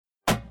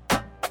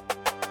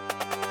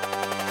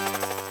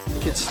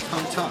Kids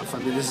come tough. I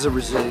mean, this is a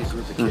resilient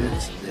group of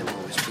kids. And they've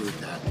always proved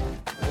that.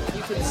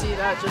 You can see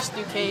that just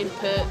Duquesne,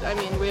 Pitt. I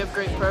mean, we have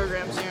great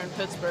programs here in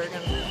Pittsburgh,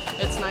 and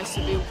it's nice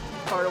to be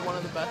part of one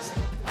of the best.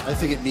 I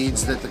think it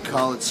means that the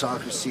college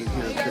soccer scene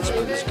here in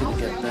Pittsburgh is going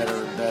to get better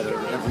and better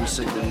every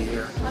single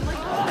year.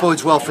 It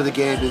bodes well for the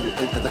game,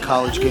 and the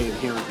college game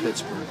here in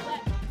Pittsburgh.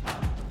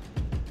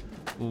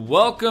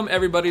 Welcome,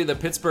 everybody, to the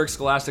Pittsburgh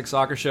Scholastic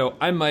Soccer Show.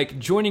 I'm Mike.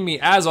 Joining me,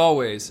 as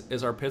always,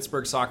 is our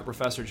Pittsburgh soccer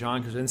professor,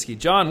 John Krasinski.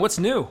 John, what's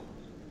new?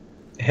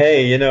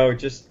 Hey,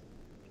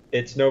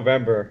 it's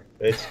November.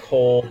 It's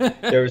cold.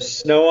 There's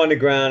snow on the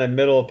ground in the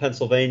middle of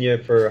Pennsylvania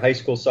for high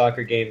school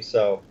soccer games.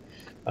 So,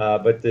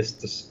 but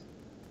the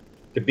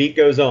beat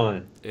goes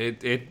on.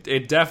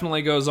 It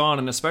definitely goes on,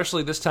 and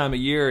especially this time of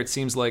year, it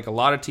seems like a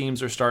lot of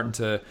teams are starting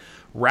to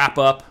wrap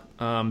up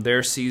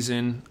their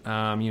season.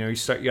 You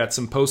got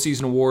some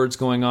postseason awards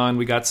going on.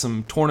 We got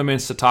some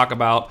tournaments to talk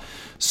about.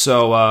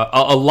 So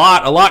a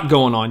lot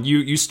going on.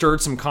 You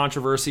stirred some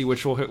controversy,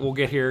 which we'll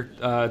get here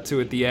to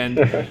at the end.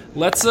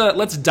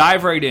 Let's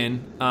dive right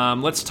in.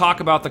 Let's talk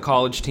about the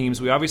college teams.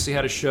 We obviously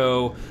had a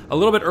show a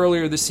little bit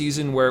earlier this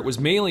season where it was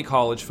mainly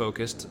college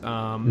focused.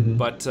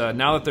 But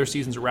now that their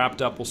seasons are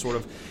wrapped up, we'll sort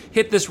of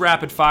hit this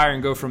rapid fire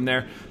and go from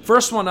there.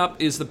 First one up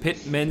is the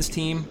Pitt men's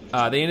team.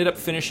 They ended up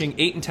finishing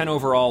 8-10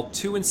 overall,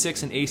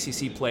 2-6 in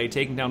ACC play,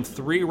 taking down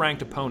 3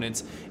 ranked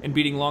opponents and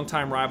beating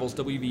longtime rivals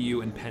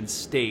WVU and Penn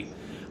State.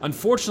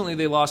 Unfortunately,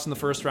 they lost in the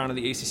first round of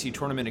the ACC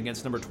tournament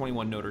against number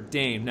 21 Notre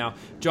Dame. Now,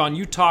 John,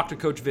 you talked to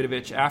Coach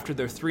Vidovich after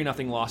their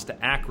 3-0 loss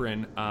to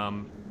Akron,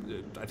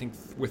 I think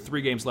with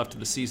 3 games left of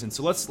the season.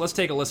 So let's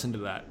take a listen to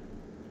that.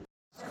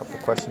 A couple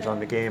of questions on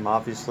the game.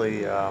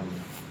 Obviously,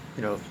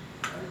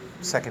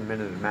 second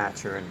minute of the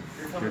match, you're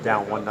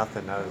down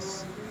 1-0. That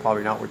was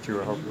probably not what you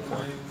were hoping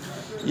for.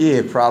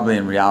 Yeah, probably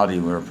in reality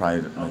we were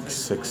probably like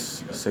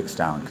six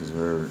down because we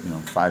were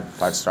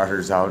five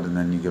starters out, and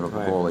then you give up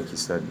a goal like you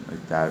said.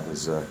 Like that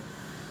was a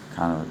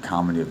kind of a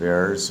comedy of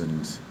errors,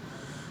 and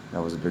that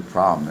was a big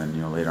problem.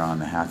 And later on in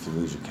the half you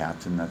lose your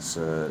captain. That's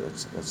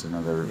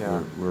another.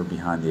 Yeah. We're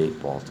behind the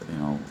 8 ball,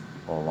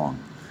 all along.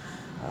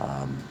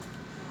 I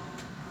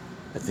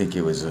think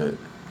it was a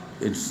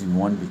interesting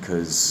one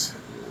because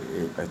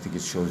I think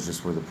it shows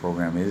just where the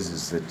program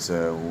is that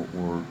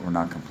we're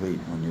not complete.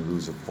 When you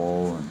lose a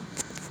Paul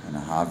and a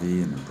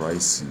Javi and a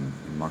Bryce and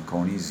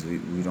Marconi's,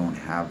 we don't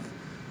have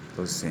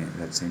that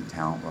same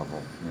talent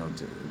level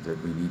that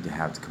we need to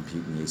have to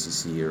compete in the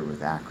ACC or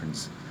with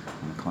Akron's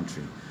in the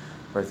country.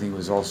 But I think it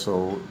was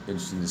also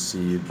interesting to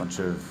see a bunch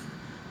of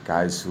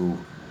guys who,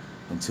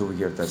 until we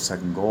get that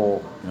second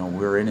goal,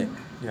 we're in it.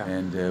 Yeah.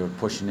 And we're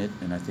pushing it,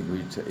 and I think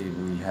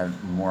we had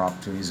more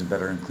opportunities and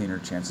better and cleaner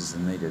chances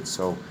than they did.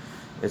 So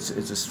it's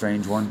a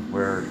strange one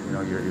where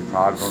you're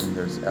proud of them.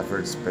 There's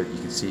efforts, but you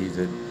can see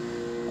that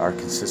our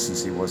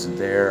consistency wasn't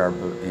there.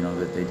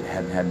 That they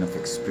hadn't had enough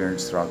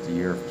experience throughout the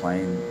year of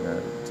playing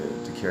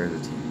to carry the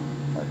team.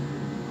 But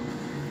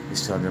they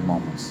still have their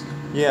moments.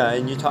 Yeah,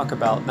 and you talk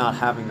about not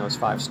having those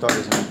 5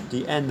 starters. I mean,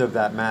 the end of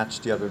that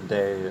match the other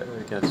day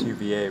against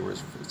UVA it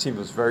was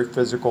very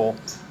physical.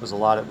 There was a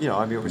lot of,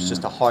 it was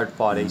just a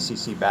hard-fought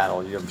ACC battle.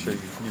 I'm sure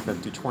you've been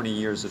through 20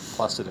 years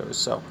plus of those.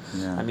 So,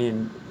 yeah. I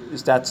mean,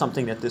 is that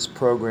something that this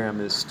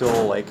program is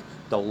still like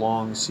the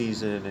long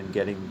season and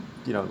getting,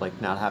 like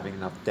not having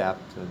enough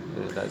depth?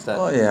 And is that?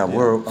 Oh yeah,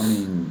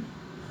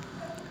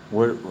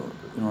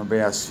 everybody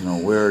asks,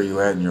 where are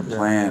you at in your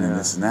plan and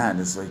this and that, and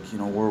it's like,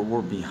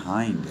 we're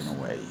behind in a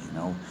way.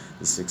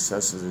 The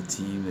success of the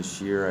team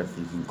this year, if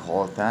you can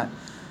call it that,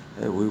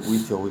 we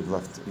feel we've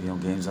left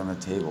games on the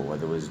table,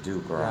 whether it was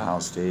Duke or Ohio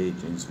State,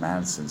 James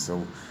Madison.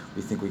 So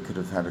we think we could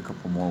have had a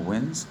couple more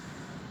wins.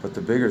 But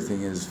the bigger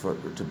thing is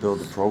to build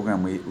the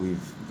program,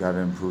 we've got to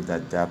improve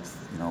that depth.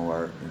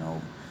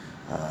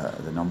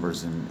 The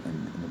numbers in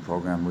the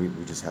program,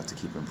 we just have to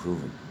keep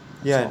improving.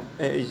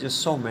 It's just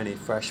so many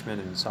freshmen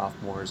and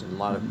sophomores and a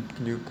lot of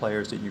new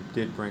players that you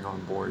did bring on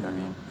board. I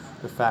mean,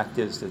 the fact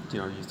is that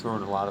you've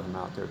thrown a lot of them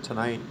out there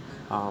tonight.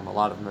 A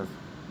lot of them have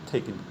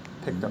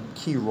picked up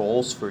key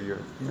roles for your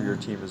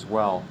team as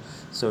well.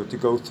 So to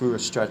go through a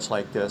stretch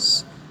like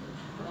this,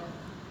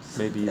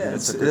 maybe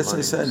it's a good that's what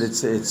I said.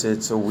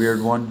 It's a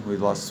weird one. We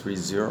lost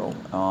 3-0.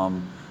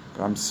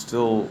 But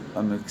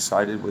I'm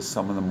excited with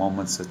some of the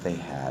moments that they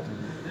had,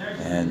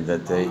 and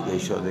that they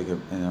showed they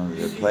could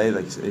they play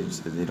like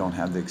they don't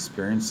have the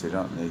experience.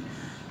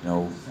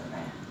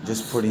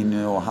 Just putting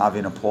Javi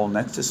and a Paul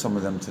next to some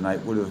of them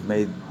tonight would have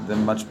made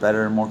them much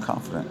better and more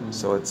confident. Mm-hmm.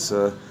 So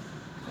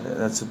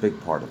that's a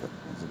big part of it.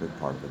 That's a big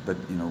part of it. But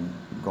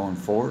going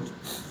forward,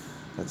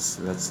 that's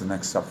the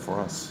next step for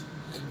us.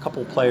 A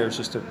couple of players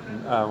just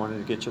wanted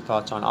to get your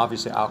thoughts on.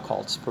 Obviously,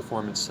 Alcott's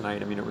performance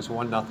tonight. I mean, it was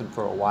 1-0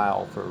 for a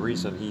while for a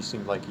reason. He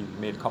seemed like he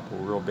made a couple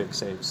of real big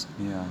saves.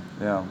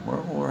 Yeah.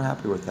 We're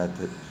happy with that.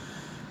 That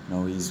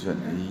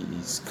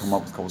he's come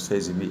up with a couple of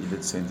saves. He did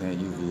the same thing at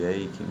UVA.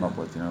 He came up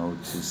with 2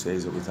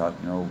 saves that we thought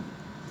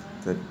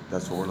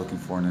that's what we're looking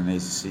for in an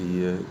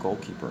ACC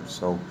goalkeeper.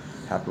 So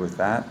happy with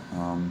that.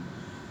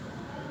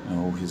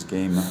 his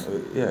game,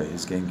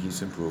 his game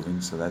keeps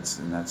improving. So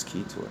that's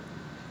key to it.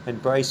 And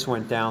Bryce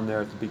went down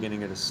there at the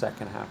beginning of the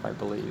second half, I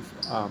believe.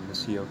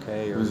 Is he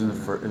okay? It was in the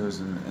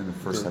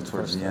first half,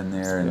 towards the end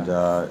there, and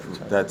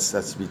right. that's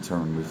to be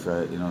determined. We've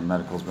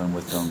medical's been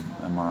with them.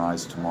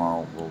 MRIs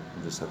tomorrow. We'll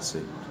just have to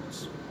see.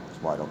 It's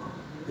wide open.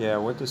 Yeah,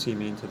 what does he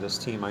mean to this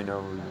team? I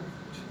know we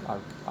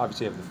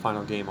obviously have the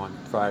final game on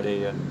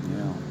Friday, and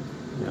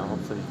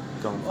hopefully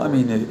going forward. I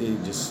mean, you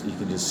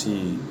can just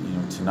see,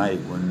 tonight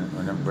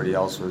when everybody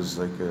else was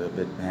like a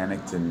bit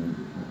panicked and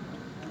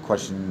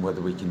questioning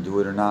whether we can do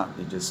it or not,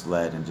 he just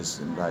led, and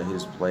just by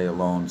his play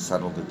alone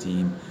settled the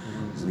team.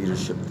 His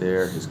leadership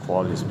there, his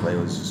quality, his play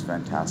was just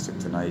fantastic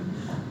tonight.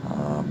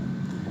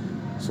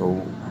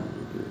 So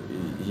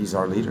he's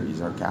our leader,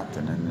 he's our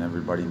captain, and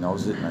everybody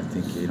knows it. And I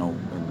think,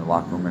 in the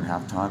locker room at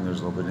halftime,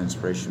 there's a little bit of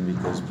inspiration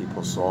because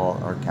people saw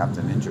our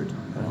captain injured,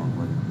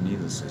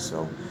 needlessly.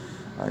 So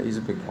he's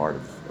a big part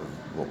of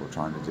what we're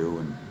trying to do,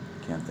 and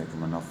can't thank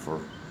him enough for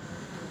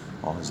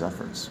all his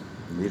efforts,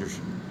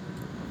 leadership.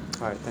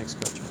 All right, thanks,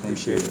 Coach.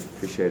 Appreciate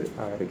it.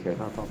 All right, Take care.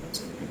 No problem.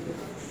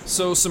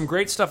 So some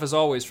great stuff as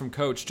always from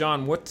Coach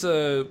John. What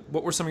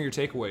were some of your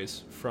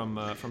takeaways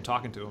from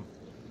talking to him?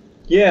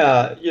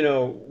 Yeah,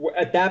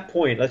 at that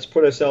point, let's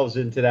put ourselves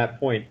into that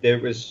point. There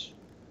was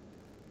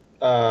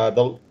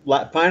the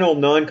final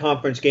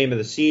non-conference game of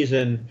the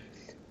season.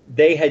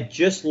 They had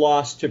just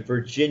lost to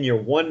Virginia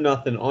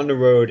 1-0 on the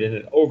road in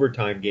an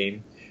overtime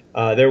game.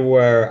 There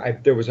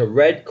was a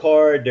red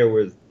card. There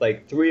was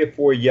like 3 or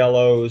 4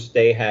 yellows.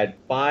 They had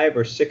 5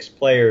 or 6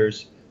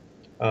 players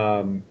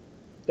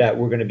that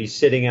were going to be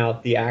sitting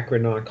out the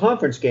Akron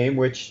non-conference game,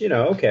 which,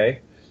 okay.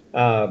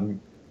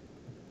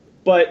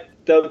 But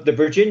the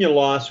Virginia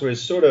loss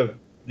was sort of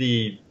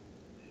they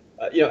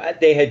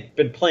had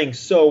been playing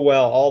so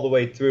well all the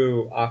way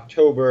through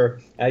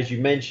October, as you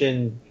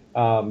mentioned,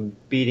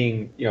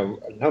 beating,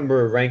 a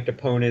number of ranked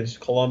opponents,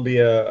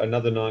 Columbia,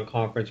 another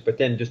non-conference, but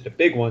then just the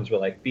big ones were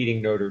like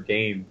beating Notre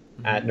Dame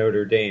at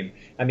Notre Dame.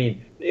 I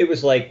mean, it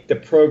was like the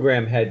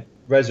program had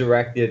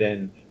resurrected,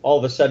 and all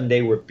of a sudden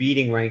they were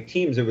beating ranked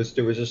teams. There was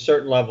a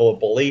certain level of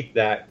belief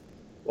that,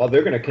 well,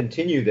 they're going to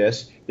continue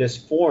this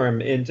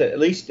form into at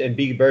least and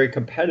be very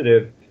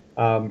competitive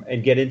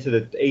and get into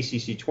the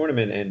ACC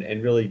tournament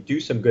and really do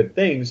some good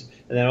things.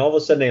 And then all of a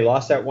sudden they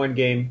lost that one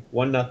game,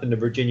 1-0 to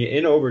Virginia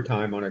in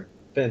overtime on a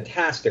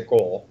fantastic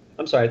goal.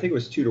 I'm sorry, I think it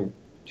was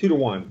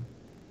 2-1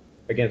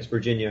 against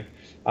Virginia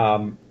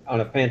on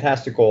a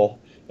fantastic goal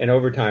in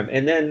overtime.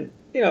 And then,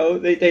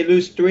 they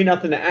lose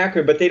 3-0 to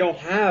Akron, but they don't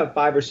have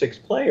 5 or 6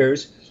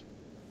 players.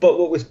 But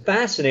what was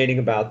fascinating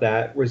about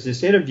that was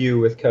this interview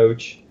with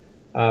Coach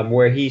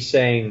where he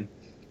said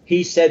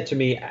to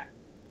me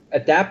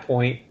at that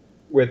point,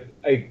 with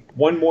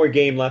one more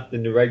game left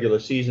in the regular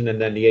season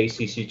and then the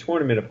ACC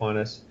tournament upon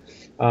us,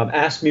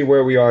 asked me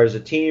where we are as a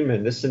team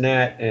and this and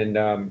that,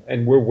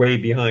 and we're way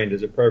behind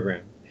as a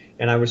program.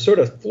 And I was sort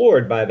of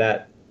floored by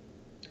that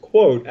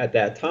quote at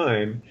that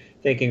time,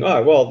 thinking,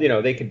 oh, well,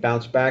 they could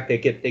bounce back. They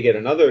could get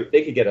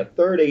a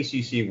third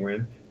ACC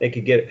win.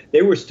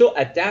 They were still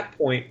at that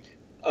point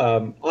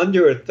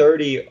under a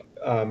 30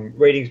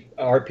 ratings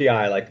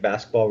RPI, like the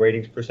basketball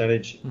ratings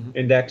percentage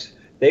index.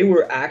 They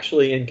were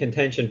actually in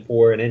contention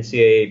for an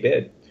NCAA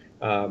bid,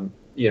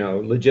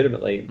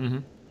 legitimately.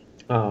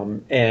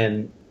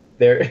 And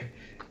they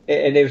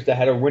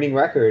had a winning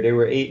record. They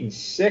were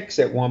 8-6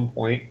 at one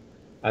point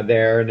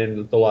there, and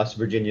then the loss to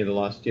Virginia, the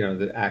loss,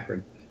 the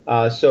Akron.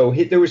 So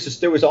there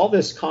was all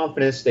this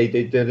confidence. They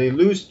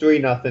lose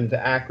 3-0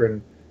 to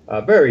Akron,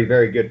 a very,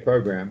 very good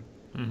program.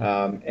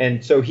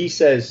 And so he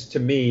says to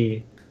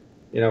me,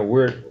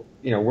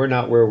 we're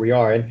not where we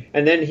are.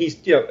 And then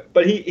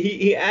but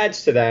he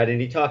adds to that, and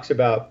he talks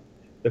about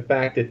the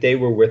fact that they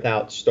were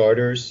without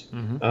starters,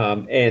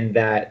 and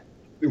that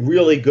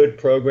really good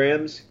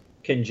programs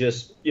can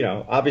just,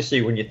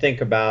 obviously when you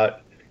think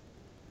about,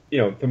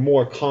 the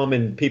more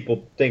common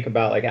people think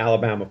about like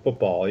Alabama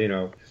football,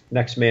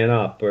 next man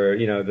up, or,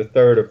 the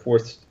third or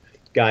fourth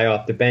guy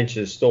off the bench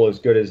is still as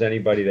good as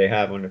anybody they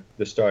have on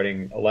the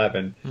starting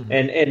 11.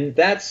 And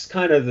that's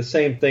kind of the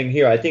same thing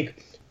here. I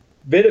think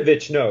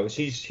Vidovic knows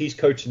he's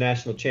coached a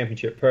national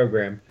championship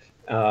program.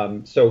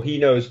 So he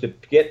knows to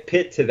get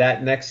Pitt to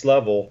that next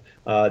level,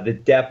 the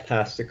depth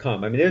has to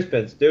come. I mean,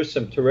 there's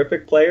some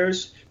terrific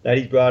players that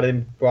he's brought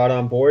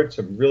on board,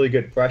 some really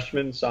good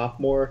freshmen,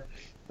 sophomore,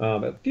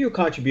 a few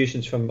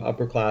contributions from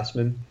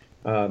upperclassmen.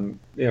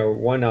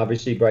 One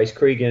obviously Bryce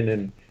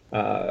Cregan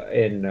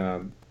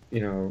and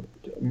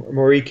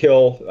Marie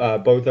Kill,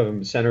 both of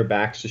them center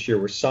backs this year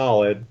were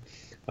solid.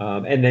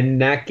 And then in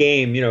that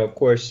game, of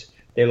course,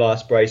 they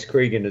lost Bryce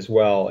Cregan as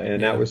well,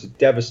 and that was a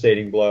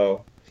devastating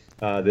blow.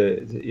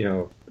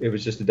 It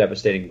was just a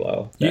devastating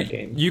blow, that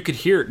game. You could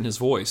hear it in his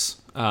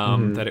voice,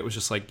 that it was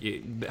just like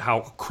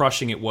how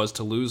crushing it was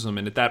to lose him.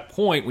 And at that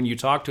point, when you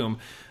talk to him,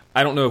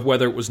 I don't know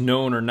whether it was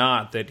known or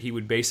not that he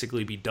would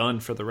basically be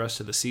done for the rest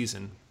of the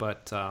season,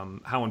 but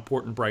how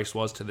important Bryce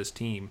was to this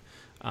team,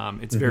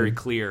 it's very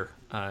clear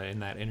in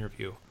that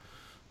interview.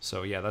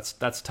 So, yeah,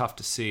 that's tough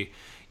to see.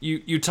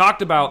 You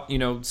talked about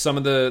some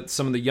of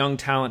the young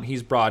talent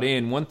he's brought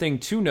in. One thing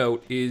to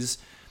note is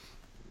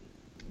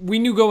we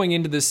knew going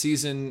into this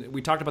season,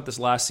 we talked about this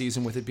last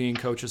season with it being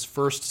Coach's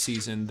first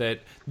season, that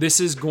this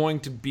is going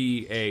to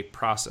be a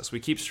process. We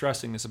keep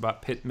stressing this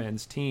about Pitt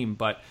men's team,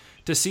 but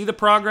to see the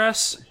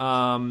progress,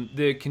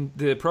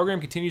 the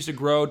program continues to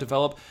grow,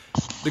 develop.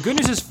 The good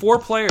news is 4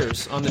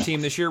 players on the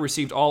team this year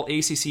received all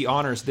ACC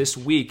honors this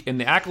week,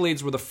 and the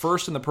accolades were the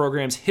first in the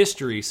program's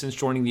history since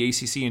joining the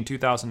ACC in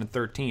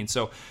 2013.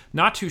 So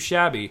not too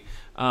shabby,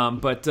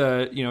 but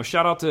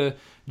shout out to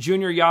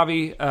Junior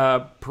Yavi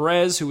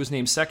Perez, who was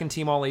named second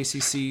team All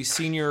ACC.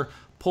 Senior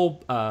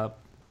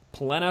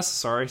Polenas,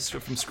 sorry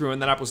from screwing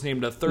that up, was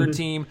named a third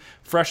team.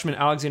 Freshman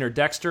Alexander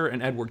Dexter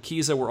and Edward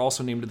Kiza were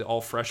also named to the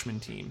all-freshman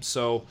team.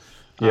 So,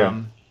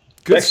 good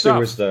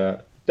Dexter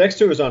stuff.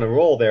 Dexter was on a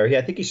roll there.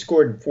 I think he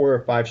scored in 4 or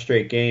 5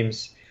 straight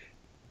games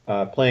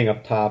playing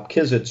up top.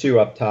 Kiza, too,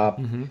 up top.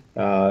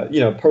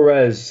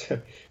 Perez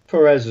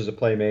is a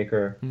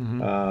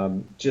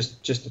playmaker.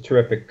 Just a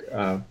terrific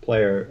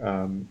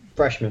player.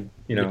 Freshman,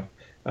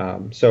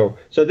 So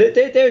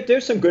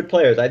there's some good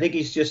players. I think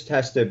he just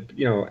has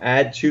to,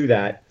 add to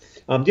that.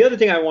 The other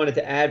thing I wanted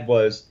to add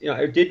was,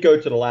 I did go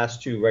to the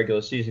last 2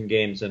 regular season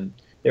games, and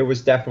there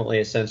was definitely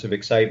a sense of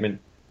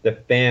excitement. The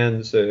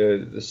fans,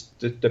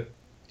 the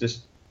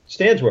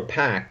stands were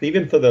packed,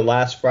 even for the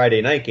last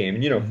Friday night game.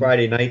 And,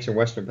 Friday nights in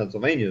Western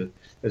Pennsylvania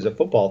is a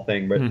football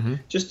thing, but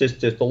just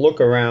to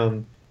look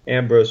around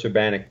Ambrose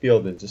Urbanic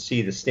Field and to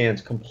see the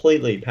stands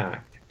completely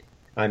packed.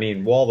 I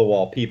mean,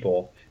 wall-to-wall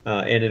people.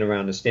 In and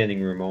around the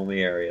standing room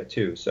only area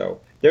too.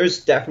 So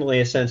there's definitely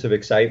a sense of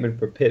excitement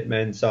for Pitt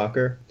men's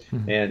soccer,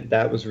 and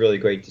that was really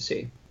great to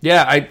see.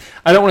 Yeah, I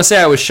don't want to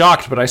say I was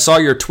shocked, but I saw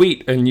your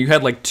tweet and you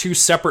had like 2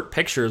 separate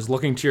pictures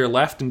looking to your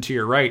left and to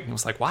your right, and it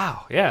was like,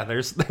 wow, yeah,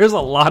 there's a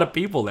lot of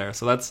people there.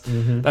 So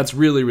that's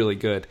really, really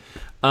good.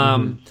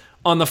 On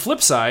the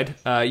flip side,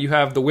 you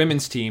have the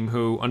women's team,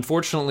 who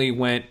unfortunately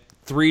went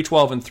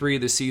 3-12-3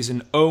 this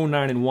season,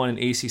 0-9-1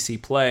 in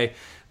ACC play.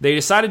 They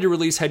decided to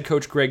release head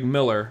coach Greg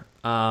Miller.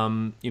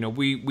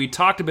 We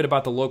talked a bit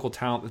about the local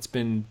talent that's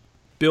been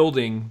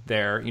building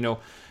there.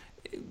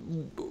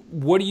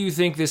 What do you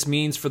think this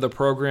means for the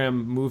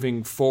program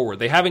moving forward?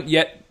 They haven't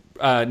yet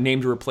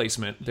named a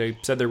replacement. They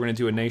said they were going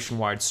to do a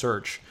nationwide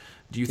search.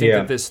 Do you think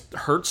that this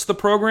hurts the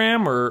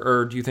program,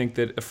 or do you think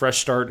that a fresh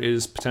start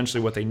is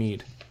potentially what they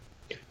need?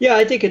 Yeah,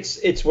 I think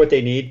it's what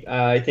they need.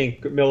 I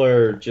think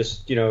Miller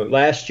just,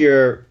 last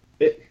year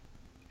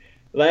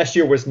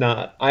was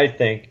not, I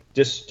think,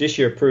 this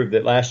year proved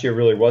that last year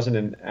really wasn't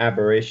an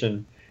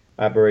aberration.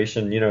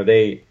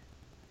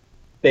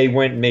 They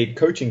went and made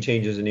coaching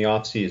changes in the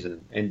offseason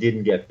and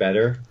didn't get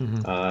better.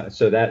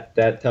 So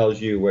that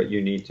tells you what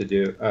you need to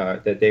do.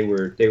 That they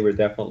were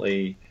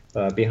definitely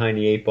behind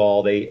the 8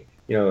 ball. It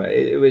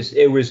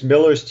was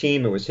Miller's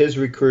team. It was his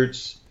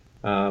recruits.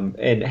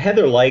 And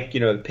Heather Lyke,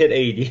 Pitt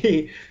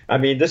AD. I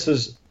mean, this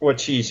is what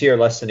she's here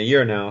less than a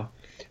year now.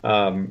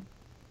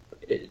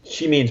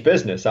 She means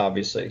business,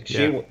 obviously.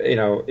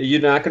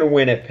 You're not going to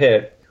win at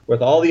Pitt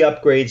with all the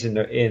upgrades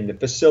in the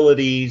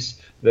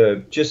facilities,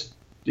 the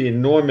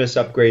enormous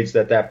upgrades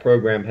that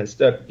program has,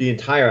 the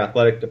entire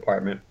athletic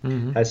department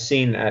has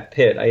seen at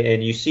Pitt.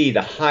 And you see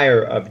the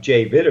hire of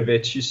Jay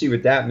Vidovich. You see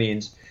what that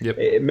means.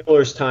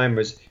 Miller's time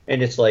was,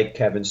 and it's like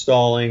Kevin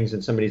Stallings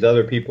and some of these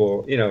other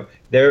people.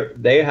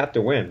 They have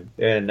to win,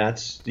 and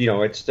that's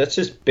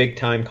just big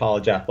time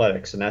college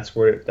athletics, and that's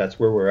where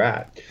we're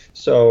at.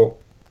 So.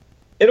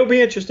 It'll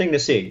be interesting to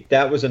see.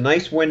 That was a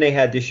nice win they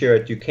had this year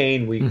at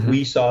Duquesne.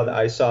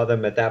 I saw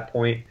them at that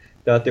point.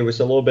 Thought there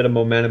was a little bit of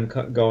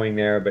momentum going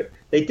there, but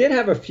they did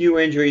have a few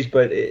injuries.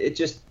 But they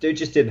just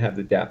didn't have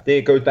the depth.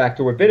 It goes back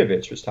to what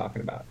Vidovich was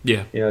talking about.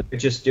 Yeah,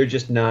 they're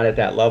just not at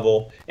that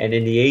level. And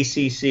in the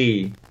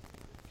ACC,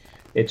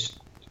 it's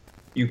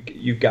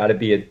you've got to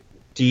be a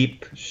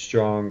deep,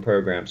 strong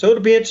program. So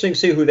it'll be interesting to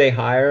see who they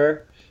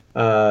hire,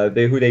 who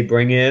they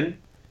bring in,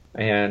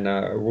 and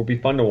it will be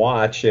fun to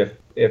watch if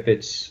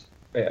it's.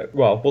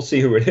 We'll see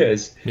who it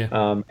is.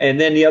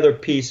 And then the other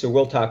piece that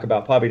we'll talk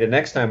about probably the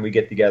next time we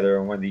get together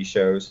on one of these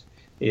shows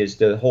is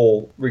the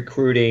whole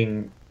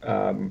recruiting,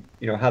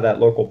 how that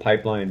local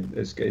pipeline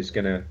things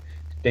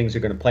are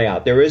going to play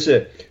out. There is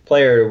a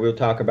player we'll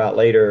talk about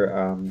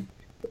later,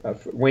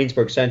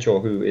 Waynesburg Central,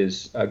 who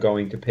is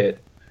going to Pitt.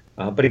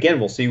 But again,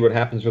 we'll see what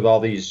happens with all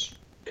these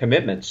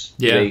commitments.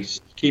 Do they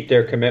keep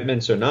their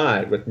commitments or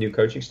not with new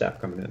coaching staff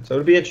coming in? So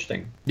it'll be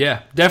interesting.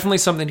 Yeah, definitely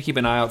something to keep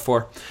an eye out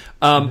for.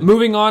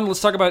 Moving on,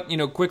 let's talk about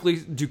quickly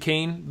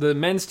Duquesne. The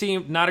men's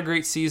team, not a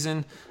great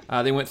season.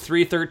 They went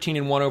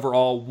 3-13-1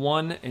 overall,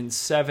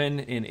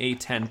 1-7 in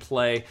A10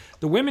 play.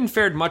 The women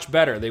fared much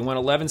better. They went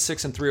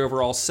 11-6-3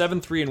 overall,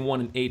 7-3-1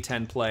 in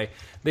A10 play.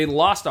 They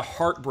lost a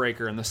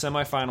heartbreaker in the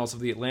semifinals of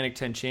the Atlantic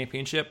 10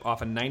 Championship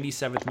off a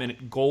 97th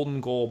minute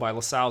golden goal by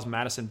LaSalle's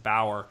Madison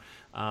Bauer.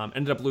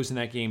 Ended up losing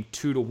that game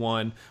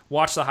 2-1.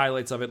 Watched the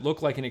highlights of it.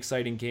 Looked like an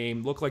exciting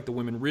game. Looked like the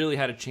women really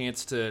had a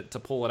chance to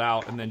pull it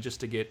out, and then just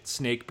to get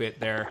snake bit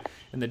there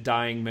in the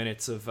dying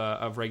minutes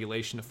of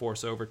regulation to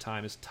force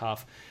overtime is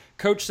tough.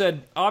 Coach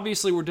said,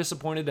 obviously we're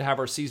disappointed to have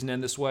our season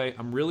end this way.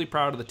 I'm really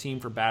proud of the team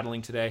for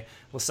battling today.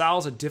 LaSalle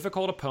is a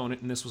difficult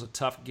opponent, and this was a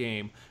tough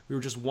game. We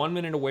were just 1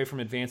 minute away from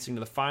advancing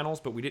to the finals,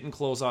 but we didn't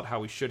close out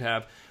how we should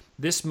have.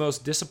 This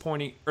most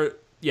disappointing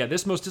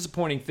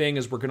thing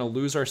is we're going to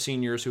lose our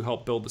seniors who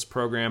helped build this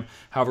program.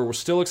 However, we're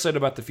still excited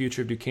about the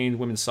future of Duquesne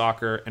women's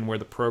soccer and where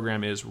the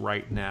program is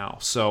right now.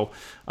 So,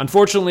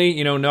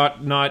 unfortunately,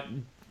 not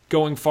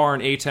going far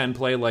in A10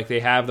 play like they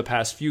have the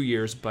past few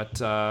years, but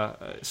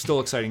still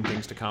exciting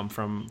things to come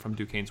from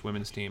Duquesne's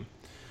women's team.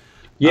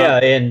 Yeah,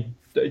 and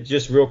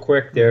just real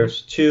quick,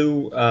 there's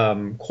two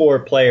core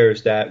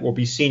players that will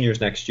be seniors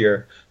next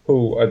year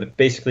who are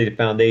basically the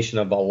foundation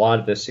of a lot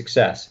of this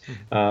success.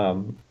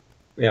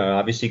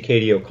 Obviously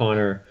Katie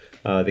O'Connor,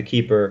 the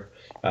keeper.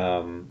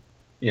 That's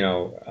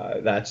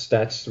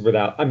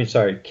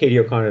without. Katie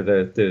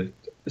O'Connor,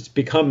 it's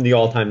become the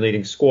all-time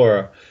leading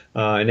scorer.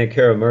 And then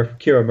Kira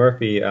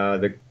Murphy,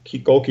 the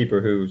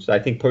goalkeeper, who's I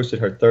think posted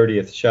her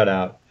 30th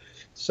shutout.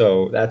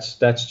 So that's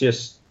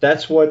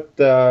what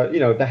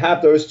to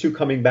have those two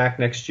coming back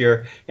next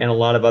year and a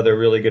lot of other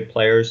really good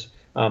players.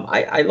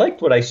 I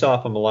liked what I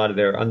saw from a lot of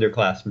their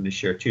underclassmen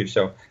this year too.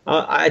 So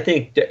I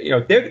think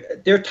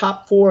they're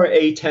top 4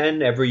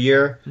 A10 every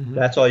year. Mm-hmm.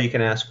 That's all you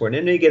can ask for. And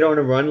then they get on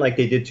a run like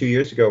they did 2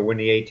 years ago, win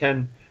the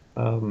A10.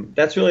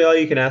 That's really all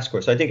you can ask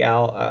for. So I think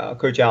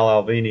Coach Al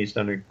Alvini's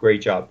done a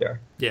great job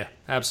there. Yeah,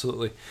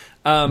 absolutely.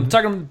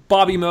 Talking to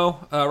Bobby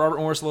Moe, Robert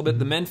Morris a little bit.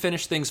 The men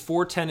finished things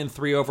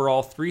 4-10-3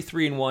 overall,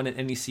 3-3-1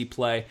 in NEC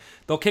play.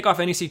 They'll kick off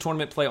NEC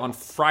tournament play on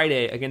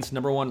Friday against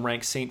number 1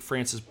 ranked St.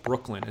 Francis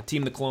Brooklyn, a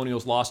team the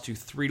Colonials lost to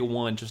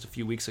 3-1 just a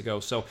few weeks ago.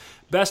 So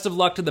best of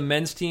luck to the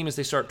men's team as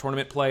they start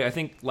tournament play. I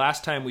think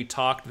last time we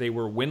talked they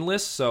were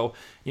winless, so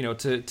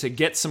to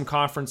get some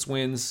conference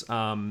wins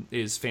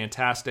is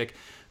fantastic.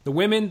 The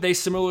women, they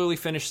similarly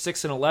finished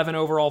 6-11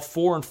 overall,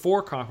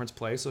 4-4 conference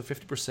play, so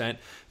 50%.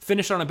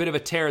 Finished on a bit of a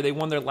tear. They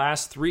won their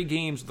last 3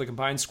 games with a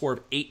combined score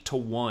of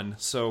 8-1.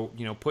 So,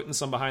 putting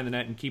some behind the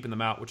net and keeping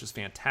them out, which is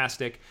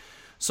fantastic.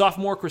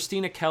 Sophomore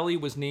Christina Kelly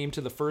was named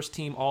to the first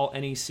team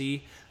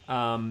All-NEC.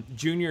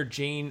 Junior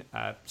Jane,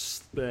 I'm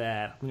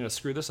going to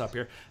screw this up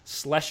here,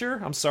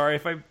 Slesher, I'm sorry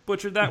if I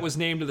butchered that, was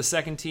named to the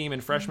second team,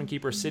 and freshman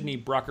keeper Sydney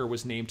Brucker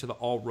was named to the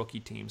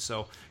All-Rookie team.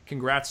 So,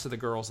 congrats to the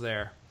girls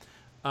there.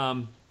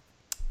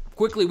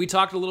 Quickly, we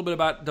talked a little bit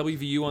about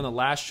WVU on the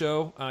last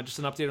show. Just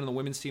an update on the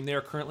women's team. They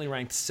are currently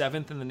ranked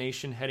 7th in the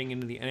nation heading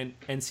into the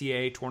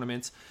NCAA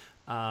tournaments.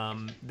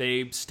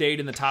 They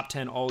stayed in the top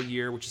 10 all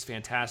year, which is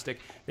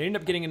fantastic. They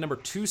ended up getting a number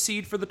 2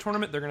 seed for the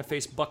tournament. They're going to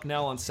face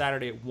Bucknell on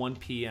Saturday at 1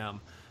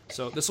 p.m.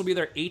 So this will be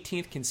their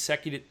 18th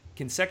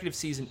consecutive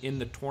season in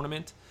the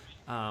tournament.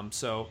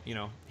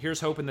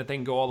 Here's hoping that they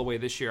can go all the way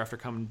this year after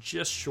coming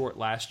just short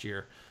last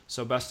year.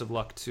 So best of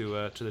luck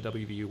to the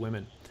WVU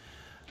women.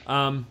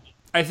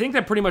 I think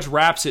that pretty much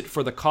wraps it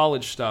for the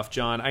college stuff,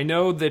 John. I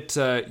know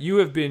that you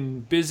have been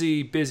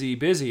busy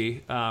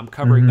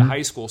covering the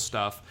high school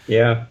stuff.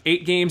 Yeah.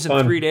 8 games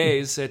in 3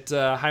 days at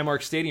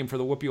Highmark Stadium for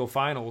the WPIAL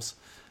Finals.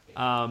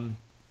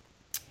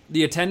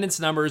 The attendance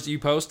numbers you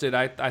posted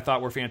I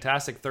thought were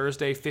fantastic.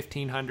 Thursday,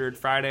 1,500.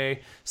 Friday,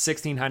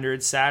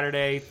 1,600.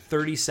 Saturday,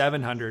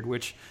 3,700,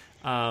 which,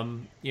 I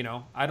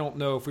don't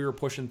know if we were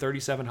pushing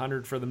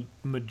 3,700 for the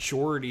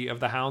majority of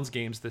the Hounds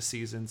games this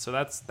season. So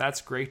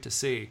that's great to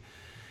see.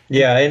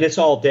 Yeah, and it's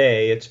all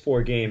day. It's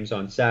 4 games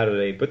on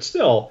Saturday, but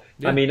still,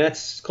 yeah. I mean,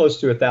 that's close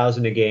to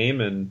 1,000 a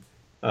game. And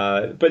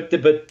but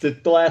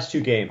the last 2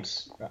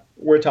 games,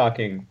 we're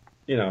talking,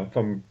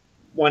 from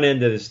one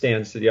end of the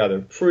stands to the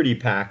other, pretty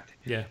packed.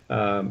 Yeah.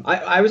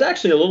 I was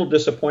actually a little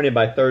disappointed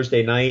by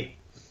Thursday night,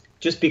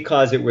 just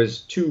because it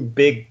was 2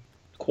 big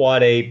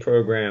Quad A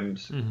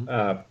programs.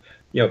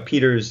 Mm-hmm.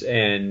 Peters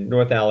and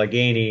North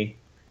Allegheny.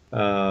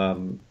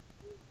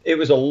 It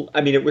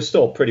was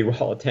still pretty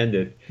well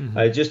attended.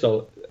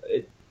 Mm-hmm.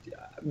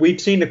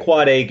 We've seen the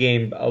Quad A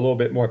game a little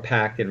bit more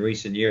packed in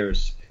recent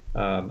years.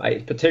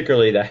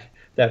 Particularly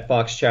that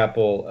Fox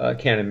Chapel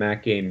Canon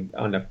Mac game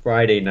on a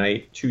Friday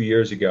night 2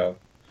 years ago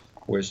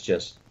was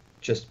just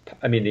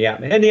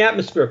the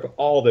atmosphere for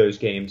all those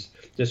games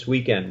this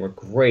weekend were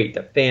great.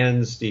 The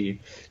fans, the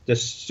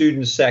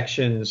student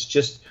sections,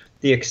 just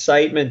the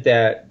excitement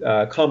that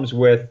comes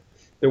with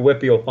the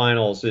WPIAL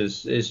Finals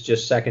is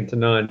just second to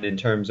none in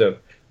terms of,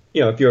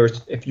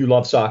 if you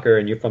love soccer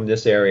and you're from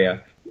this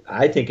area.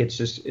 I think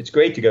it's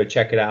great to go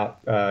check it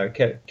out,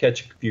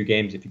 catch a few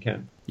games if you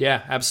can.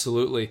 Yeah,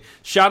 absolutely.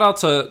 Shout out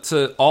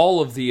to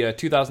all of the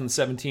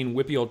 2017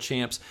 WPIAL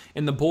champs.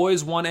 In the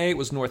boys, 1A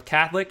was North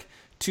Catholic,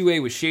 2A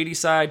was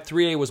Shadyside,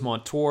 3A was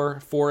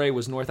Montour, 4A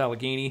was North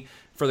Allegheny.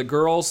 For the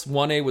girls,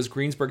 1A was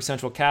Greensburg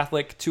Central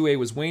Catholic, 2A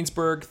was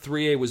Waynesburg,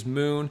 3A was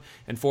Moon,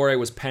 and 4A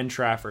was Penn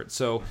Trafford.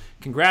 So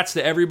congrats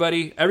to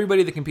everybody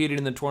that competed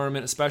in the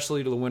tournament,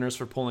 especially to the winners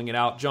for pulling it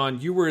out. John,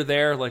 you were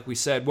there, like we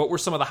said. What were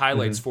some of the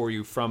highlights for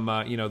you from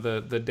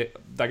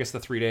the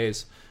 3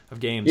 days of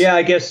games? Yeah,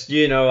 I guess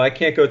I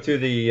can't go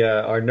through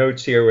our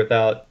notes here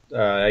without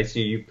I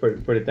see you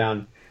put it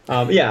down.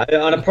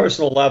 On a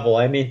personal level,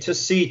 I mean, to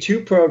see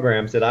 2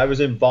 programs that I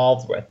was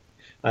involved with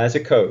as a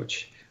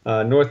coach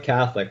North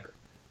Catholic,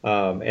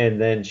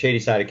 and then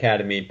Shadyside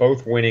Academy,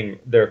 both winning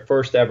their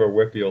first ever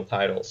Whitfield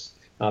titles.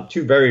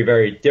 Two very,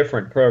 very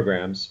different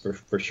programs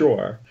for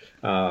sure,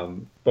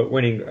 but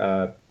winning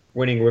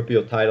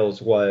Whitfield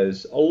titles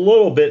was a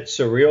little bit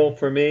surreal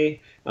for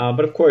me.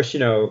 But of course,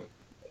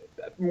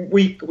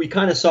 we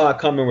kind of saw it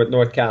coming with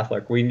North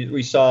Catholic.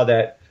 We saw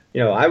that.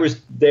 I was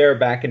there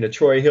back in the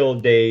Troy Hill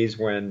days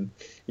when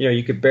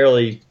you could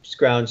barely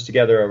scrounge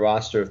together a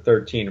roster of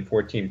 13 or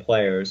 14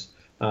 players.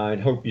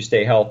 And hope you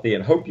stay healthy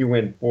and hope you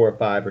win 4 or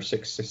 5 or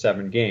 6 or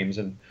 7 games.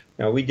 And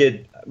we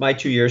did my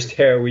 2 years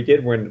there. We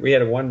did win. We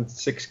had a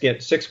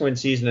 6-win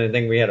season, and I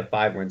think we had a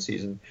 5-win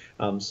season.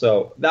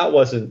 So that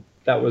was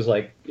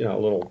like a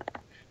little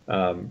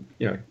pat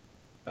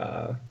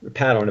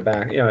on the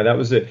back.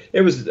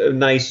 It was a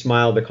nice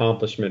mild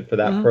accomplishment for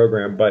that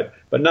program, but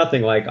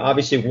nothing like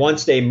obviously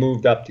once they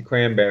moved up to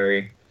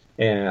Cranberry,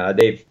 and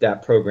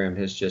that program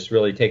has just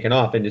really taken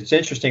off. And it's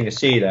interesting to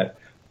see that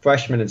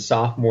freshmen and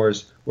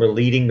sophomores were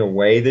leading the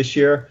way this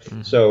year.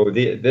 So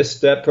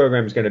that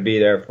program is going to be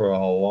there for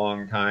a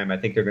long time. I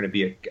think they're going to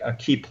be a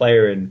key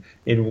player in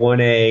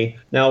 1A.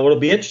 Now, what'll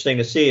be interesting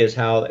to see is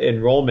how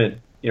enrollment,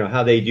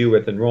 how they do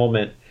with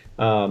enrollment.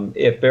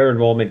 If their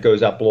enrollment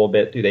goes up a little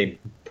bit, do they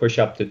push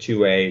up to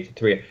 2A,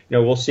 to 3A?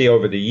 We'll see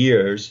over the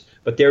years.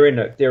 But they're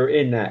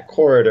in that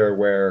corridor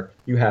where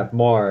you have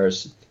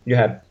Mars, you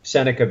have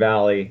Seneca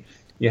Valley,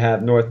 you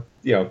have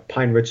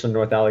Pine Richland,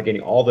 North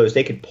Allegheny, all those.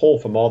 They could pull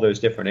from all those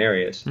different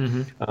areas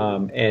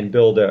and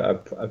build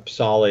a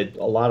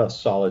lot of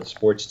solid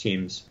sports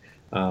teams.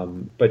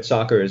 But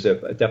soccer is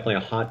definitely a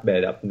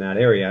hotbed up in that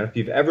area. If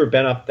you've ever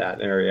been up that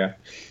area,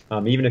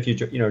 even if you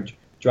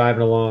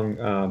driving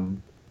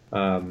along,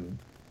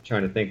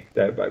 trying to think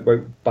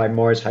that by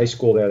Mars High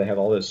School there, they have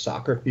all those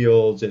soccer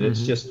fields, and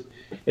it's just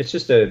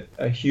a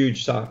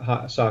huge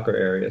soccer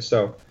area.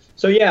 So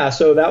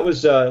that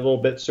was a little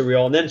bit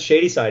surreal. And then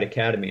Shadyside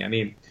Academy. I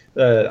mean,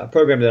 a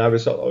program that I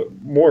was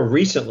more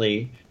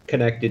recently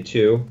connected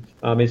to.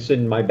 It's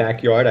in my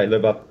backyard. I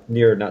live up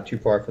near, not too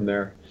far from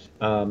there.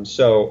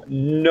 So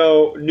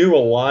knew a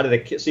lot of the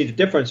kids. See, the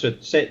difference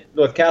with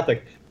North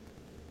Catholic,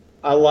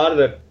 a lot of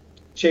the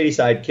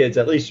Shadyside kids,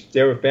 at least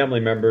they were family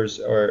members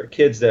or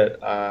kids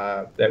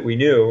that we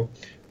knew,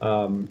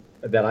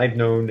 that I've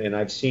known and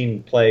I've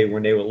seen play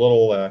when they were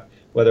little.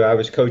 Whether I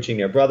was coaching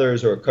their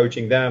brothers or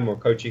coaching them or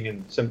coaching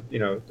in some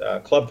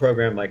club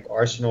program like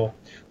Arsenal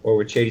or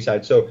with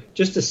Shadyside. So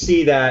just to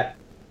see that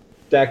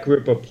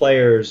group of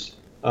players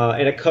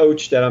and a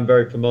coach that I'm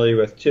very familiar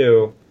with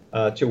too,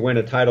 to win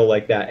a title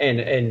like that,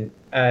 and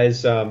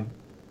as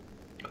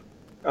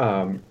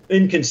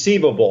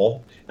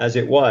inconceivable as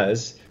it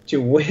was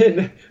to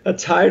win a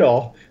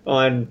title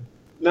on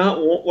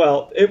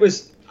it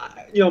was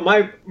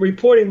my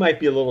reporting might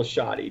be a little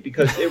shoddy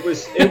because it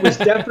was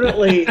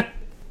definitely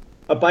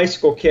a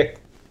bicycle kick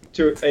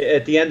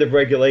at the end of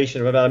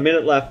regulation with about a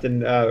minute left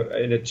in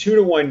a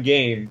 2-1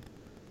 game.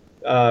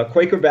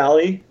 Quaker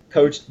Valley,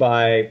 coached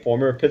by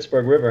former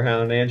Pittsburgh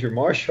Riverhound Andrew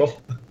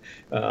Marshall,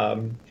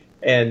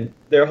 and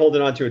they're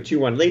holding on to a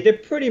 2-1 lead. They're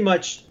pretty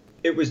much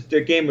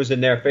the game was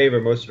in their favor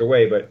most of the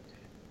way, but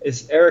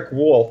as Eric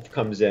Wolf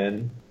comes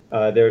in,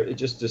 they're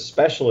just a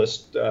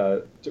specialist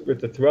with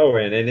the throw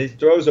in, and he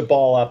throws a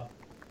ball up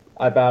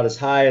about as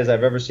high as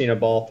I've ever seen a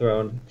ball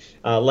thrown,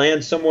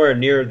 lands somewhere on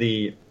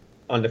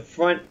the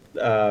front,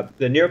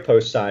 the near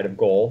post side of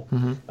goal.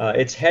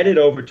 It's headed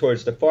over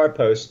towards the far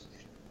post,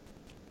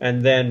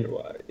 and then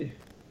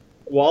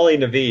Wally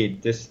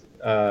Naveed,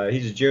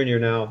 he's a junior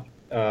now.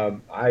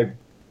 I've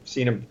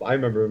seen him. I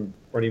remember him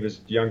when he was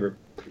a younger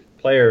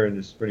player,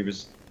 and when he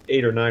was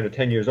 8 or 9 or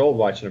 10 years old,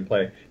 watching him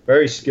play.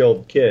 Very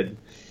skilled kid.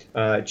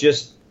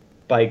 Just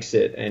bikes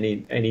it, and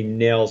he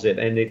nails it.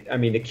 And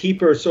the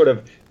keeper sort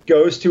of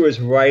goes to his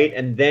right,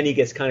 and then he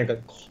gets kind of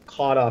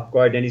caught off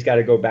guard. Then he's got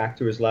to go back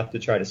to his left to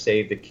try to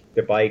save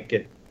the bike,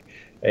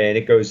 and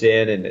it goes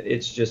in, and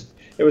it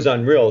was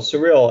unreal,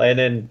 surreal. And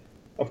then,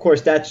 of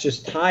course, that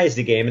just ties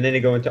the game, and then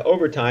they go into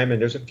overtime,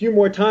 and there's a few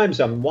more times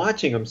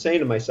I'm saying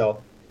to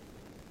myself,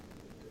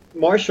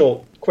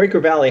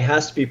 Quaker Valley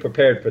has to be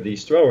prepared for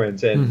these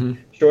throw-ins.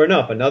 And sure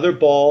enough, another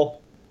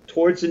ball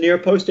towards the near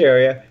post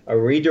area, a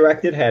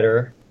redirected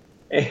header,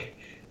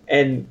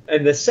 and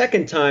the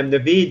second time,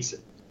 Naveed's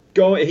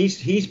going,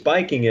 he's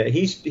biking it.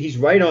 He's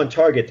right on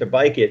target to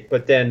bike it,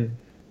 but then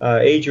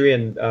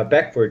Adrian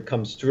Beckford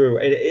comes through,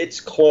 and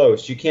it's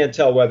close. You can't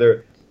tell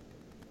whether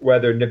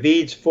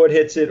Naveed's foot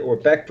hits it or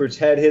Beckford's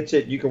head hits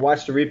it. You can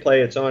watch the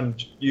replay. It's on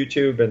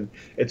YouTube and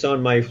it's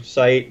on my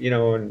site,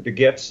 and the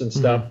GIFs and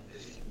stuff.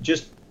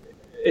 Just,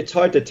 it's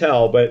hard to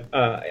tell, but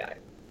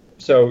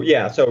so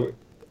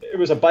it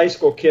was a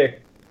bicycle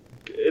kick.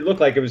 It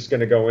looked like it was going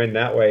to go in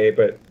that way,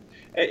 but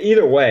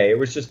either way, it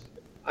was just,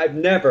 I've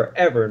never,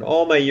 ever in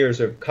all my years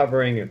of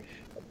covering and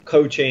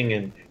coaching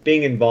and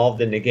being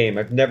involved in the game,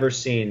 I've never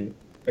seen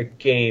a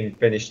game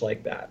finish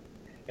like that.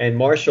 And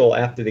Marshall,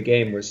 after the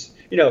game, was,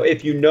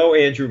 if you know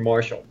Andrew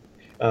Marshall,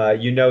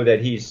 you know that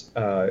he's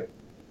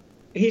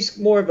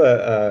more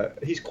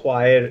of he's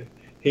quiet.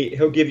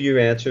 He'll give you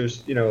answers,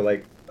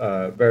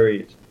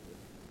 very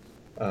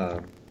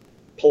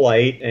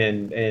polite,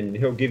 and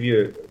he'll give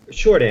you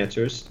short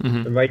answers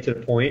and right to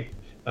the point.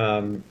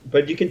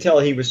 But you can tell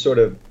he was sort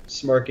of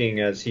smirking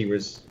as he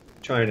was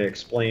trying to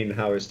explain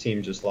how his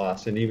team just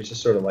lost, and he was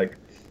just sort of like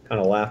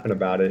kind of laughing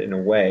about it in a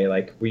way,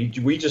 like we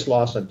just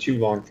lost on 2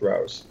 long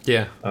throws.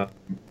 Yeah.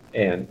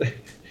 And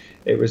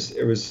it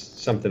was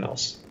something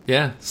else.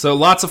 Yeah, so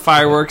lots of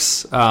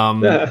fireworks,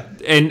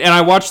 and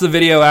I watched the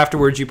video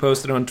afterwards you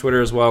posted on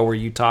Twitter as well, where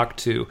you talked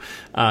to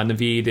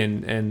Naveed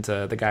and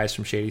the guys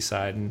from Shady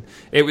Side, and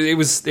it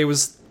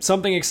was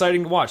something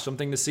exciting to watch,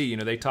 something to see. You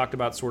know, they talked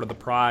about sort of the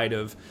pride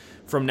of,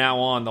 from now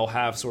on they'll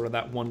have sort of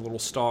that one little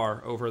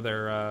star over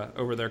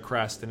their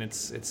crest, and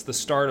it's the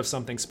start of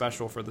something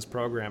special for this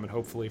program and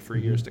hopefully for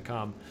years to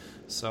come.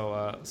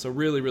 So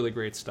really, really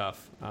great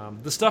stuff.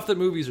 The stuff that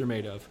movies are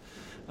made of.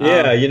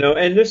 Yeah,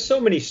 and there's so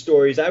many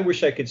stories. I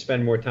wish I could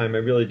spend more time. I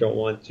really don't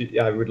want to.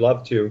 I would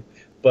love to,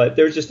 but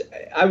there's just,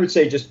 I would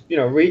say just,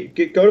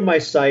 go to my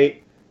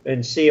site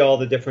and see all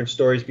the different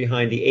stories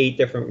behind the 8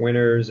 different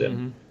winners,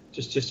 and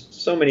just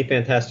so many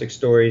fantastic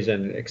stories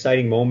and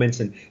exciting moments,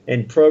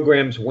 and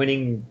programs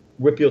winning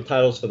WPIAL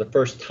titles for the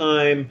first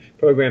time,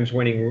 programs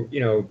winning,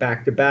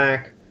 back to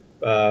back,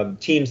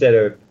 teams that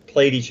have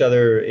played each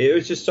other. It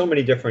was just so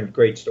many different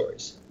great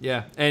stories.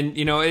 Yeah, and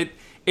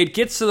it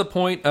gets to the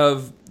point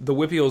of the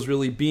WPIALs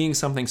really being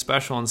something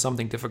special and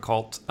something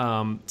difficult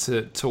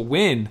to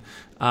win.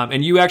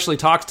 And you actually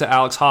talked to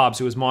Alex Hobbs,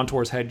 who was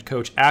Montour's head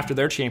coach, after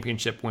their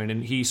championship win,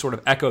 and he sort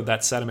of echoed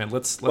that sentiment.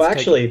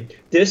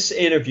 This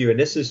interview, and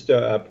this is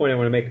the point I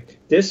want to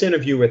make, this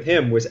interview with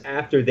him was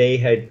after they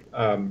had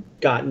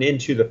gotten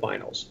into the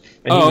finals.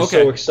 And he was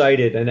so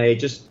excited, and I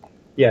just,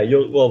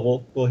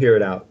 we'll hear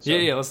it out. So.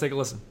 Yeah, let's take a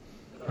listen.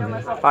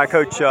 Hi,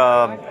 Coach.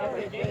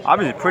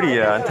 Obviously, pretty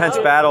intense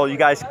battle. You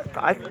guys,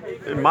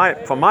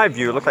 from my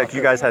view, it looked like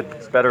you guys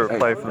had better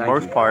play for the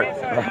most part.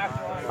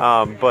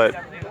 But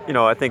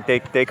I think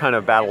they kind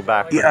of battled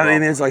back. Yeah, I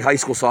mean, it's like high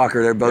school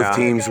soccer. They're both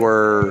teams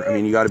were. I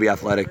mean, you got to be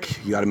athletic.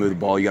 You got to move the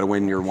ball. You got to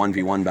win your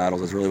 1v1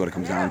 battles. That's really what it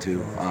comes down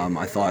to.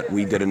 I thought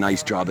we did a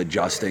nice job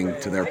adjusting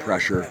to their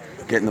pressure,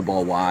 getting the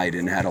ball wide,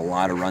 and had a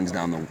lot of runs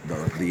down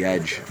the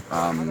edge.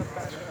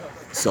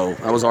 So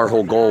that was our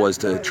whole goal, was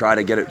to try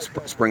to get it,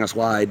 spring us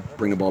wide,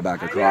 bring the ball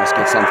back across,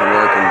 get something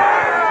working.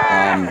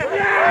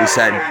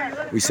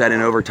 We said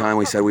in overtime,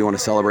 we want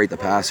to celebrate the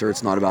passer.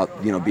 It's not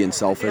about being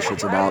selfish.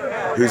 It's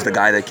about who's the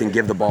guy that can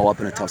give the ball up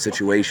in a tough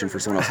situation for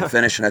someone else to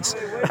finish, and that's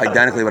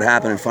identically what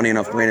happened. And funny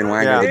enough, Brandon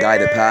Wagner, the guy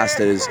that passed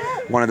it, is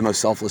one of the most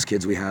selfless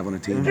kids we have on the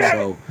team.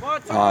 So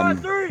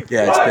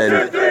it's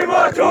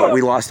been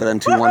we lost it on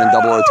 2-1 in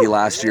double OT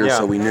last year,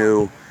 so we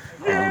knew.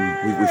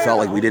 We felt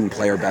like we didn't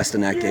play our best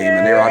in that game,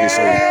 and they were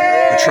obviously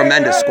a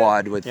tremendous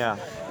squad with,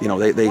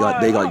 they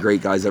got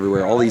great guys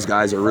everywhere. All these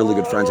guys are really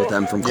good friends with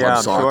them from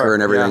club soccer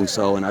and everything.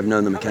 So, and I've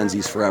known the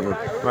McKenzies forever.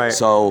 Right.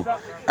 So,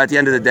 at the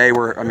end of the day,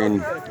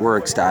 we're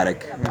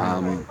ecstatic.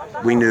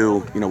 We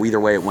knew, either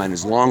way it went,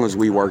 as long as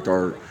we worked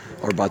our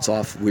butts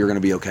off, we were going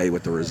to be okay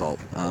with the result.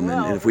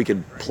 And if we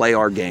could play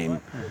our game,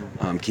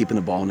 keeping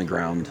the ball on the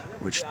ground,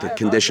 which the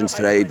conditions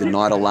today did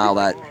not allow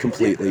that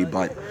completely,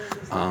 but.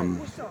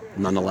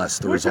 Nonetheless,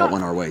 the result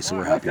went our way, so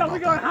we're happy about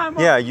that.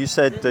 Yeah, you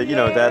said that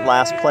that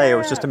last play, it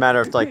was just a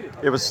matter of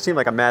seemed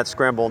like a mad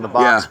scramble in the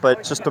box,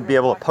 but just to be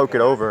able to poke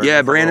it over.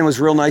 Yeah, Brandon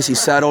was real nice. He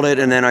settled it,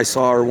 and then I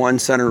saw our one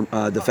center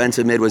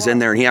defensive mid was in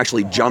there, and he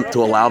actually jumped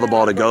to allow the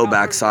ball to go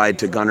backside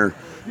to Gunnar,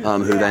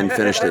 who then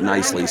finished it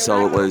nicely.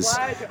 So it was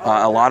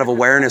a lot of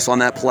awareness on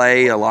that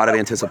play, a lot of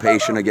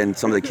anticipation. Again,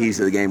 some of the keys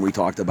to the game we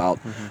talked about.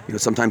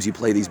 Sometimes you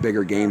play these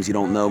bigger games, you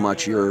don't know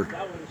much.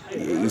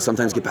 You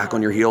sometimes get back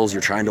on your heels.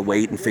 You're trying to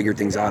wait and figure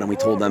things out. And we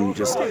told them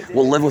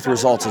we'll live with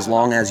results as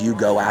long as you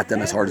go at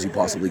them as hard as you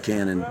possibly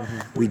can. And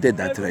we did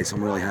that today, so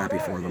I'm really happy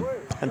for them.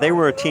 And they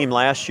were a team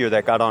last year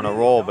that got on a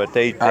roll, but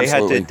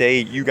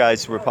you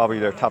guys were probably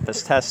their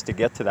toughest test to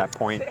get to that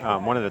point,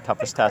 one of the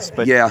toughest tests.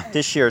 But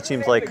this year it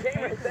seems like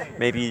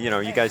maybe,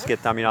 you guys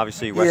get,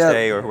 obviously West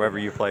A or whoever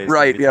you play.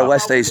 Right,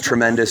 West A is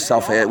tremendous.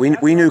 South A,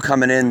 we knew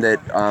coming in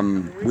that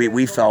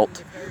we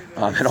felt,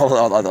 and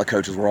all the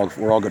coaches, we're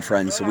all good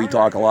friends, so we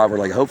talk a lot. We're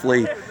like,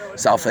 hopefully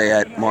South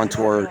Fayette,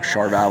 Montour,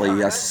 Char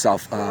Valley,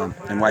 South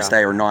and West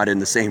A are not in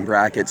the same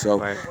bracket, so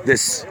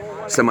this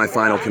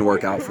semifinal can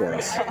work out for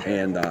us.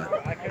 And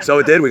so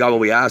it did. We got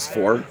what we asked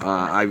for.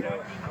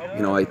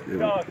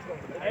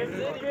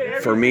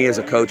 For me as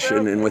a coach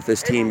and with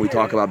this team, we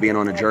talk about being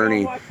on a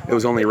journey. It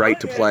was only right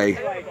to play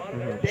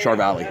Char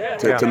Valley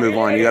to move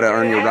on. You got to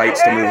earn your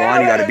rights to move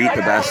on. You got to beat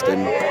the best,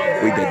 and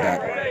we did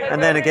that.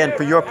 And then again,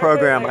 for your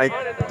program,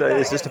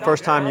 is this the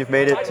first time you've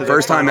made it to the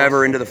first time finals?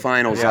 ever into the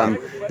finals? Yeah.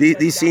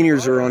 These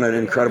seniors are on an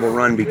incredible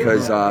run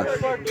because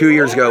 2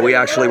 years ago we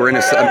actually were in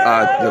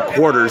the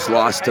quarters,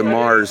 lost to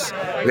Mars.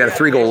 We had a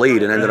 3-goal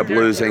lead and ended up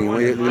losing.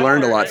 We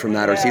learned a lot from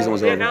that. Our season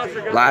was over.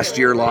 Last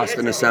year, lost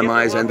in the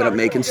semis, ended up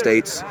making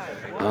states.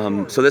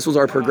 So this was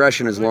our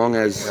progression. As long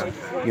as,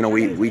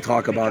 we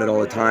talk about it all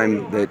the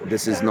time, that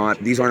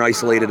these aren't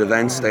isolated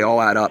events. They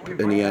all add up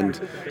in the end.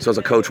 So as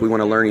a coach, we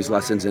want to learn these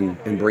lessons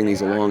and bring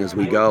these along as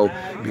we go,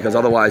 because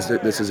otherwise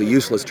this is a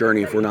useless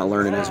journey if we're not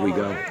learning as we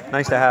go.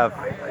 Nice to have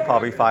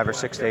probably 5 or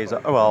 6 days,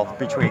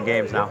 between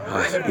games now.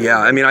 Yeah,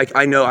 I mean,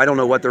 I know, I don't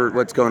know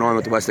what's going on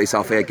with the West State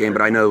South Fayette game,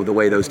 but I know the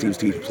way those teams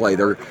play.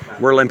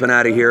 We're limping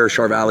out of here.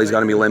 Char Valley's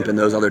going to be limping.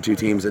 Those other two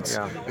teams. It's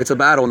a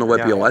battle in the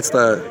Whitfield.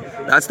 Yeah.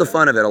 That's the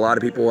fun of it. A lot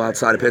of people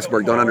outside of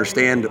Pittsburgh don't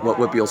understand what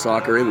Whitfield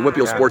soccer is,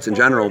 Whitfield sports in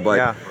general,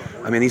 but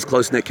I mean, these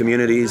close-knit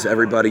communities,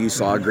 everybody, you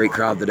saw a great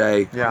crowd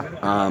today.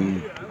 Yeah.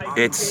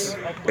 It's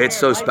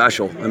so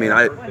special. I mean,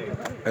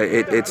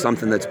 it's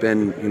something that's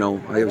been,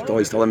 I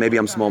always tell them maybe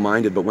I'm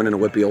small-minded, but winning a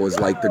Whitfield was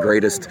like the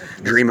greatest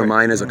dream of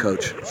mine as a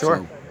coach.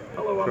 Sure.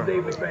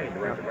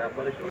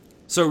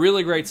 So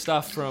really great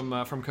stuff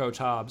from Coach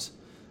Hobbs.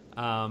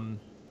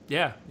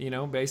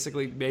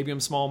 Basically, maybe I'm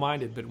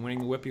small-minded, but winning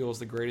the Whitfield is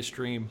the greatest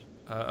dream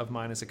of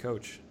mine as a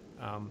coach.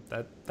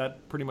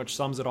 That pretty much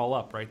sums it all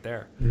up right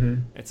there.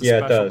 Mm-hmm. It's a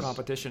special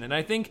competition. And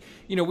I think,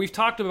 we've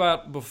talked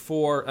about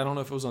before, I don't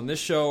know if it was on this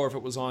show or if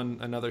it was on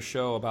another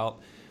show, about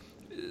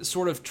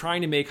sort of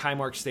trying to make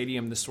Highmark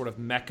Stadium this sort of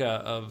mecca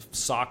of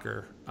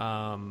soccer,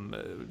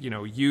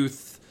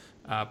 youth,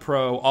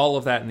 pro, all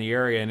of that in the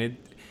area. And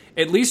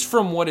at least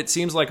from what it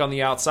seems like on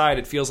the outside,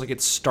 it feels like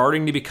it's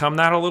starting to become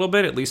that a little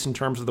bit, at least in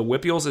terms of the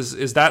Whitfields.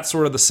 Is that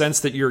sort of the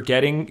sense that you're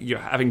getting,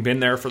 having been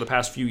there for the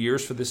past few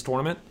years for this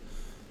tournament?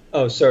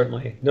 Oh,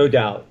 certainly. No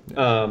doubt.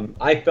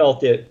 I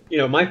felt it,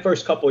 my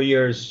first couple of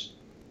years,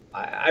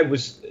 I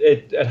was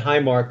at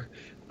Highmark.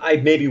 I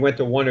maybe went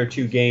to 1 or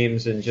 2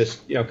 games and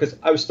just, because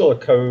I was still a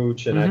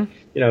coach and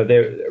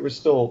there was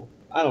still,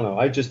 I don't know,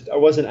 I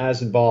wasn't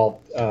as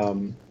involved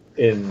on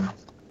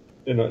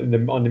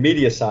the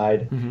media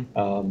side.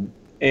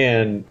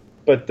 Mm-hmm.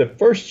 But the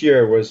first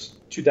year was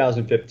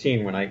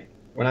 2015 when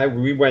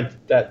we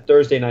went that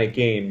Thursday night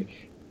game.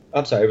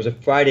 I'm sorry, it was a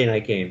Friday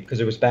night game because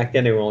it was back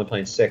then they were only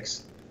playing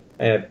 6.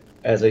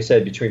 As I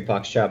said, between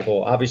Fox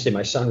Chapel. Obviously,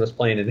 my son was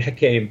playing in that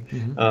game,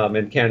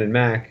 and Cannon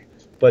Mac.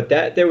 But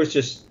there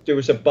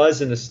was a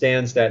buzz in the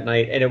stands that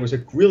night, and it was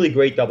a really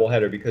great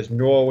doubleheader because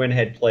Norwin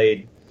had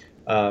played,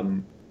 I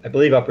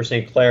believe, Upper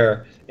St.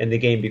 Clair in the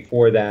game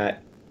before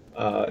that.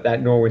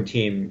 That Norwin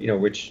team,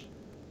 which,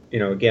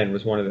 again,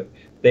 was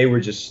they were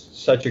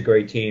just such a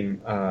great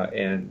team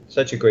and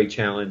such a great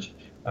challenge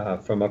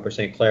from Upper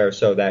St. Clair.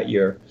 So that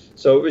year,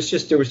 there was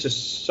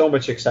just so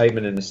much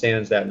excitement in the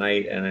stands that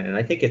night, and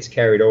I think it's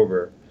carried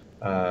over.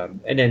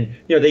 And then,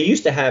 they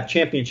used to have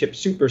Championship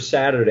Super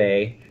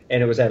Saturday,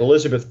 and it was at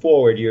Elizabeth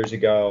Forward years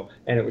ago,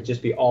 and it would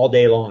just be all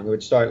day long. It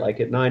would start like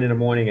at 9 in the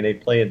morning, and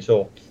they'd play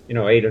until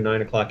 8 or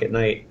 9 o'clock at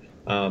night.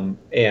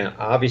 And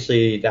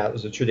obviously that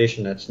was a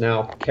tradition that's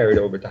now carried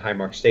over to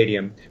Highmark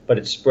Stadium, but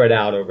it's spread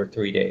out over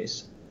 3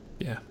 days.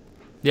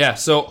 Yeah.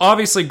 So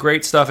obviously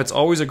great stuff. It's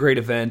always a great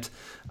event.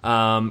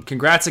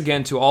 Congrats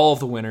again to all of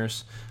the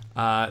winners.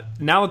 Now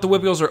that the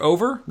Whitfields are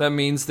over, that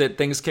means that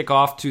things kick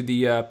off to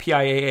the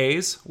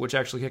PIAAs, which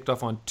actually kicked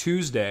off on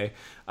Tuesday.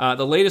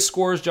 The latest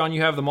scores, John,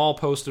 you have them all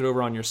posted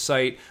over on your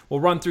site. We'll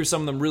run through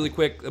some of them really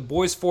quick. The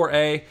boys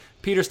 4A,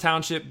 Peters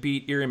Township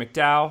beat Erie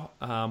McDowell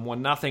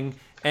 1-0.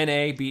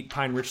 NA beat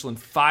Pine Richland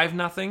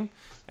 5-0.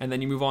 And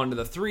then you move on to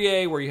the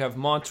 3A, where you have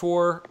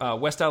Montour,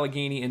 West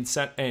Allegheny,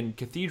 and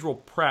Cathedral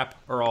Prep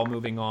are all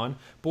moving on.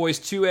 Boys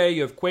 2A,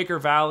 you have Quaker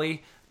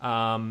Valley,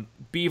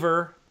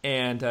 Beaver,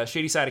 and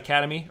Shadyside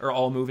Academy are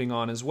all moving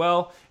on as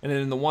well. And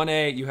then in the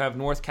 1A, you have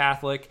North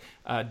Catholic,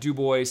 Du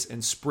Bois,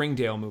 and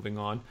Springdale moving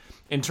on.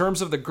 In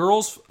terms of the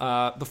girls,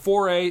 the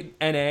 4A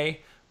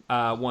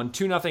NA won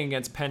 2-0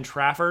 against Penn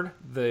Trafford.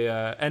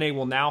 The NA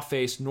will now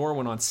face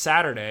Norwin on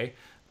Saturday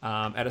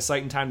at a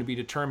site and time to be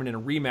determined in a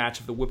rematch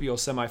of the Whitfield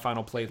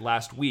semifinal played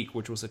last week,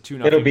 which was a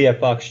 2-0. It'll be at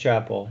Fox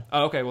Chapel.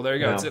 Oh, okay. Well, there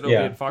you go. No, It'll be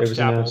at Fox it was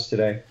Chapel announced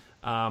today.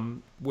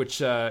 Which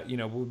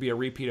will be a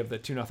repeat of the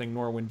 2-0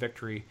 Norwin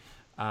victory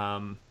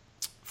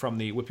from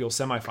the Whitfield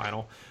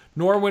semifinal.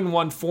 Norwin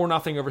won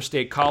 4-0 over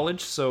State College,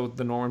 so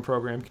the Norwin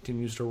program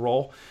continues to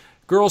roll.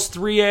 Girls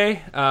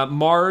 3A,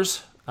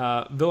 Mars,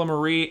 Villa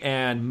Marie,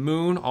 and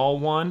Moon all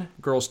won.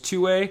 Girls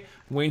 2A,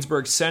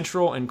 Waynesburg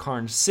Central and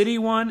Carnes City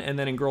won. And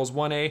then in girls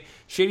 1A,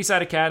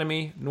 Shadyside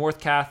Academy, North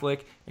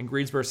Catholic, and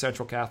Greensboro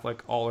Central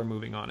Catholic all are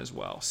moving on as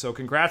well. So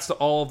congrats to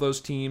all of those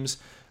teams.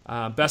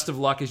 Best of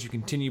luck as you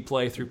continue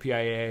play through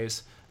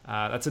PIAAs.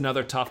 That's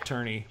another tough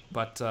tourney,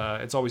 but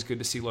it's always good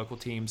to see local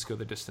teams go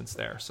the distance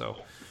there. So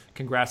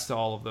congrats to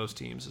all of those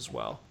teams as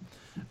well.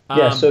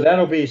 So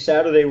that'll be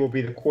Saturday will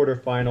be the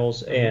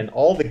quarterfinals, and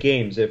all the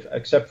games,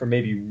 except for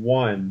maybe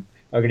one,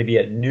 are going to be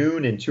at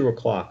noon and 2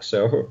 o'clock.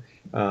 So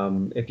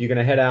if you're going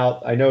to head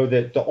out, I know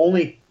that the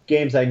only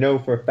games I know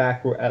for a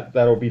fact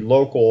that'll be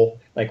local,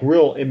 like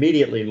real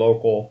immediately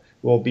local,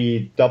 will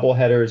be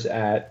doubleheaders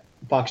at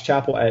Fox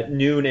Chapel at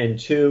noon and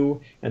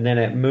 2, and then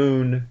at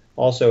Moon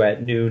also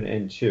at noon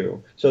and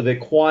 2. So the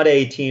Quad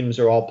A teams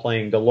are all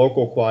playing, the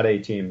local Quad A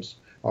teams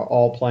are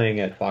all playing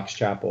at Fox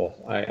Chapel.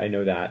 I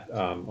know that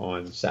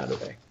on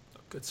Saturday.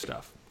 Good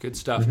stuff. Good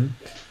stuff.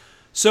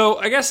 So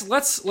I guess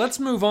let's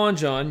move on,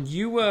 John.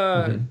 You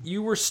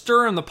were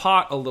stirring the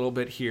pot a little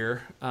bit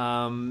here.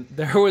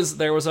 There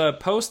was a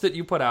post that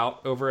you put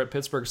out over at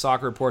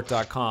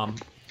PittsburghSoccerReport.com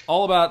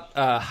all about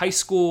high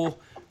school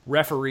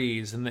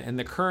referees and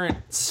the current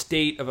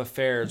state of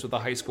affairs with the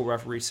high school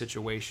referee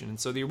situation. And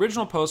so the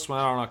original post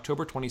went out on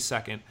October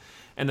 22nd,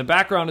 and the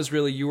background is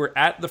really you were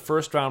at the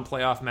first round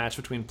playoff match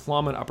between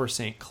Plum and Upper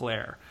St.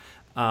 Clair.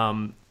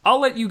 I'll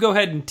let you go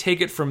ahead and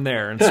take it from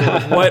there and sort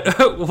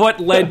of what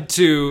led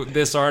to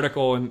this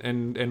article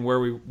and where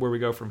we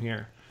go from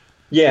here.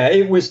 Yeah,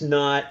 it was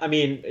not. I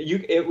mean,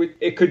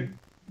 it could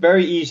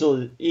very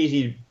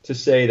easy to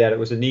say that it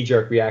was a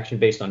knee-jerk reaction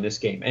based on this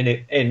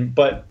game,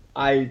 but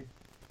I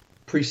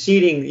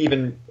preceding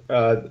even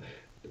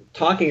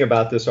talking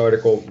about this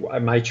article,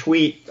 my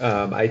tweet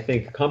I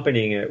think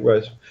accompanying it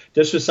was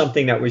this was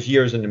something that was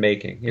years in the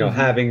making.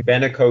 Having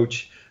been a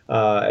coach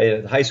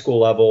at high school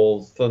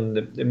level from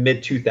the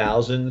mid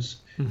 2000s,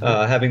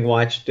 having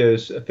watched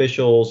those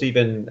officials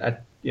even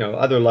at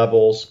other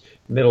levels,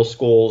 middle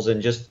schools,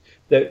 and just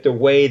the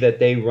way that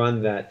they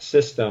run that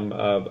system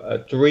of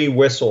a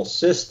 3-whistle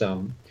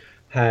system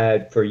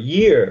had for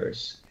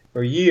years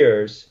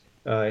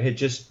had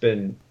just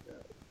been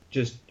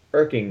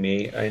irking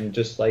me, and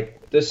just like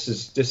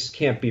this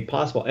can't be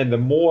possible. And the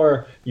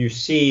more you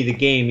see the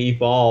game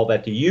evolve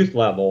at the youth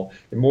level,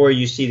 the more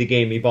you see the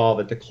game evolve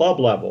at the club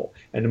level,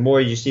 and the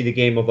more you see the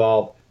game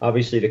evolve.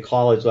 Obviously, the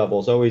college level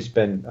has always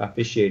been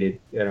officiated,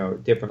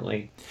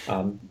 differently,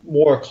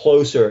 more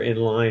closer in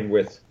line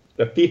with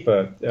the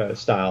FIFA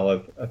style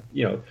of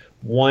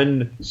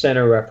one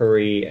center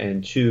referee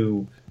and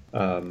 2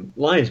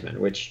 linesmen,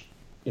 which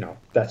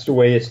that's the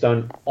way it's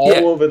done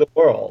all over the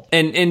world.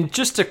 And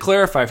just to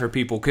clarify for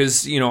people,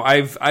 because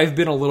I've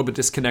been a little bit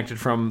disconnected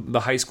from the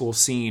high school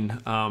scene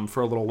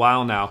for a little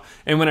while now.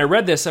 And when I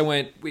read this, I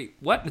went, wait,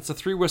 what? It's a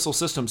 3-whistle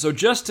system. So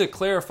just to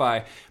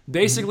clarify,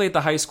 basically at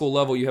the high school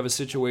level, you have a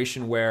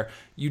situation where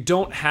you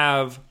don't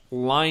have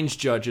lines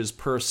judges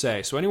per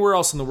se. So anywhere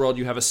else in the world,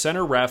 you have a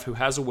center ref who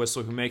has a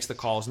whistle who makes the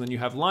calls, and then you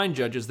have line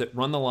judges that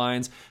run the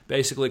lines,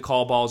 basically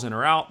call balls in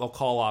or out, they'll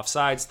call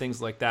offsides,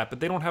 things like that, but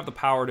they don't have the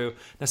power to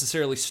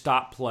necessarily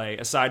stop play,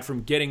 aside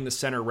from getting the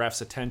center ref's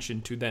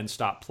attention to then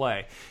stop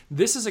play.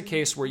 This is a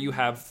case where you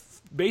have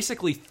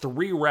basically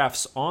 3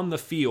 refs on the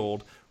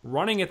field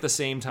running at the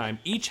same time.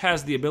 Each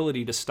has the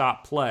ability to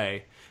stop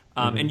play,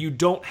 and you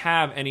don't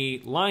have any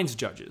lines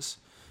judges.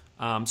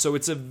 So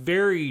it's a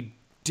very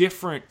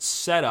different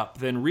setup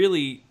than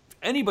really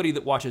anybody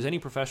that watches any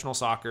professional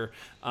soccer,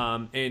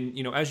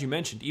 and as you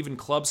mentioned, even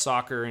club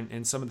soccer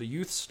and some of the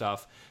youth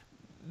stuff,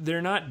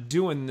 they're not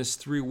doing this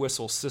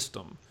 3-whistle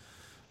system.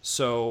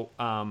 So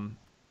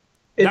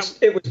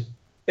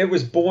it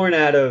was born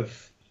out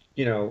of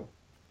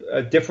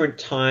a different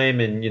time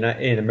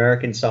in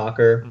American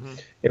soccer.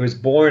 It was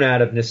born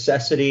out of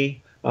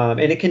necessity.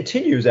 And it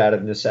continues out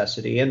of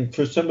necessity. And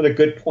for some of the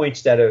good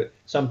points that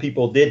some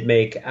people did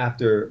make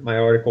after my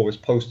article was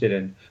posted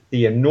and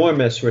the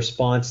enormous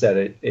response that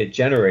it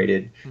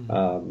generated,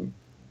 there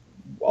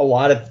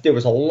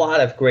was a lot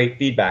of great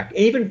feedback,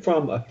 even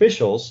from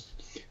officials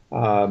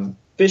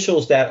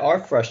that are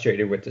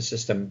frustrated with the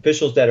system,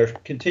 officials that are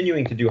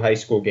continuing to do high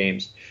school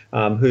games,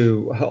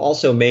 who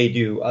also may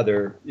do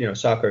other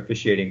soccer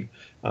officiating,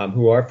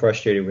 who are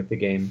frustrated with the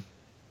game.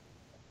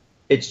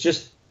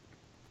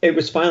 It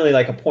was finally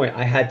like a point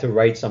I had to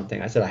write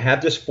something. I said, I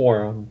have this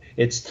forum.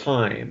 It's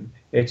time.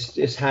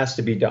 It has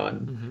to be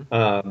done.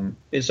 And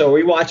so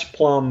we watched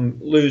Plum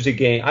lose a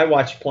game. I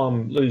watched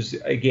Plum lose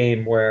a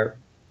game where,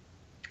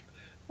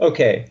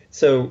 okay,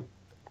 so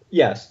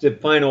yes, the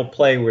final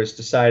play was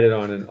decided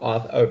on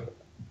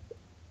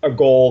a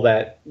goal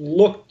that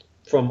looked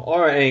from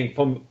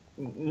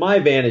my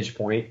vantage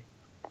point,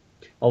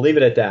 I'll leave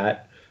it at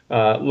that,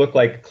 looked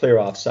like clear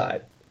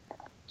offside.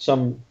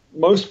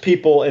 Most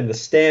people in the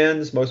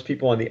stands, most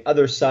people on the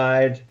other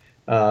side,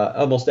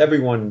 almost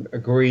everyone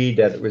agreed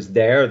that it was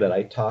there, that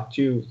I talked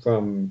to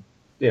from,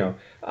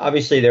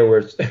 obviously there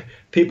were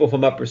people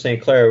from Upper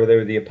St. Clair, they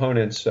were the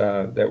opponents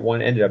that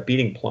one ended up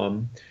beating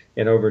Plum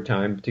in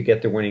overtime to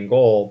get the winning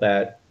goal,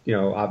 that,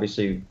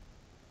 obviously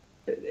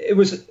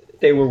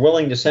they were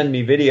willing to send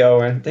me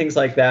video and things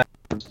like that.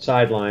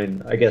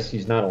 Sideline, I guess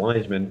he's not a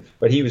linesman,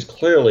 but he was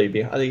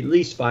clearly at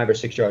least 5 or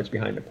 6 yards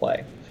behind the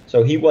play.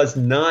 So he was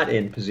not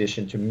in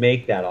position to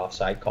make that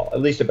offside call,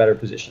 at least a better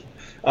position.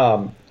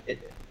 Obviously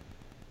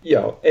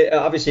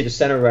the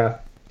center ref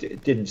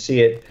didn't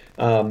see it.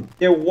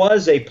 There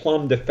was a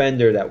Plum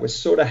defender that was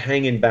sort of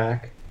hanging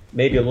back,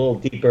 maybe a little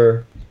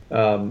deeper.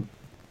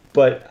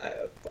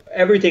 But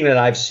everything that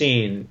I've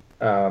seen,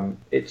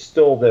 it's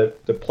still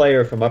the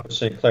player from Upper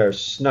St. Clair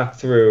snuck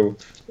through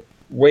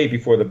way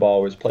before the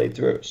ball was played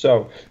through.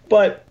 So,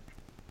 but,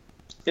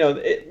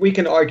 we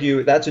can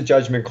argue that's a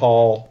judgment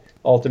call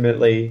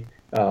ultimately.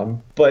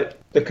 But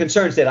the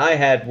concerns that I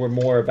had were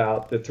more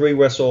about the 3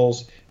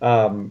 whistles.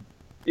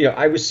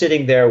 I was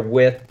sitting there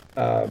with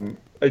a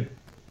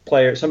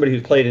player, somebody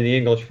who's played in the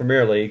English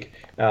Premier League,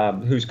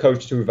 who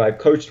I've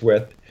coached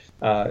with,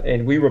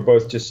 and we were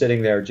both just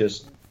sitting there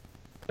just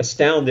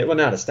astounded, well,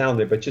 not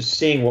astounded, but just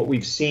seeing what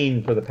we've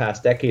seen for the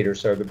past decade or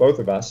so, the both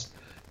of us,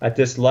 at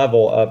this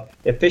level of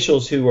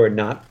officials who are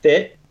not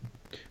fit,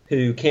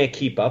 who can't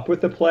keep up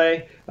with the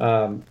play.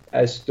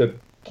 As the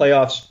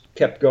playoffs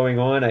kept going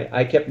on,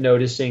 I kept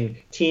noticing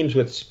teams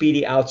with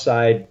speedy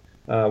outside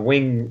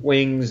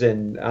wings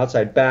and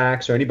outside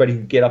backs, or anybody who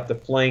can get up the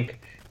flank.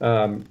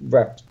 A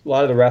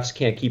lot of the refs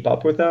can't keep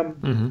up with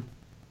them.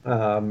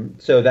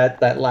 So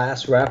that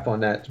last ref on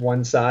that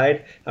one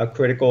side, how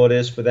critical it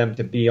is for them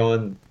to be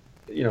on,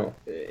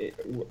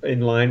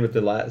 in line with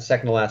the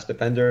second to last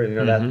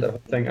defender, that the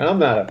whole thing. And I'm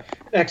not an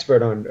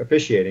expert on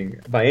officiating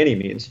by any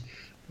means,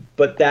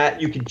 but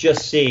that you can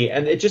just see,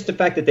 and it's just the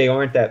fact that they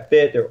aren't that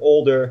fit, they're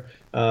older.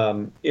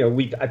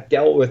 I've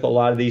dealt with a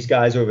lot of these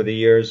guys over the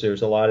years.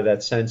 There's a lot of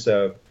that sense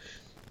of,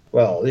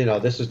 well,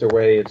 this is the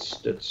way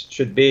it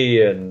should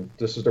be, and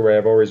this is the way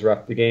I've always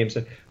reffed the games.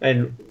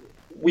 And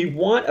we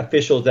want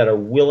officials that are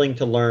willing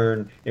to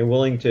learn and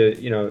willing to,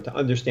 to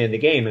understand the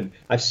game. And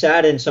I've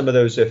sat in some of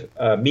those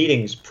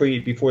meetings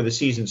before the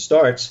season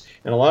starts,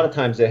 and a lot of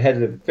times the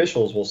head of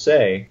officials will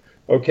say,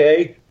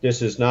 okay,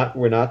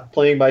 we're not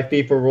playing by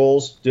FIFA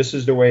rules. This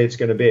is the way it's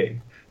going to be.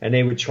 And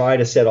they would try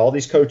to set all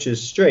these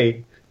coaches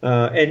straight.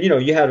 And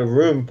you had a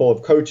room full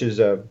of coaches,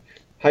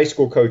 high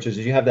school coaches.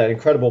 You have that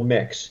incredible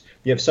mix.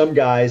 You have some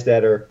guys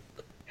that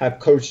have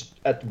coached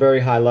at the very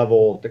high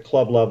level, the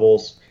club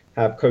levels,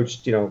 have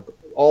coached,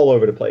 all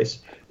over the place.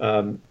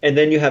 And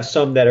then you have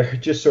some that are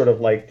just sort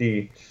of like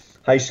the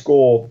high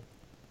school,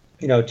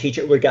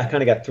 teacher. We kind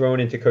of got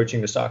thrown into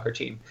coaching the soccer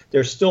team.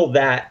 There's still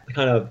that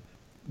kind of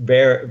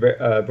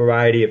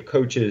variety of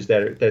coaches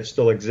that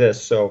still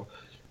exists. So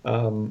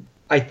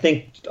I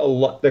think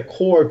the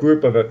core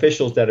group of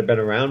officials that have been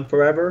around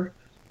forever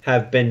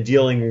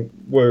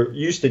were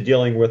used to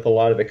dealing with a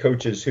lot of the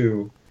coaches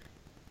who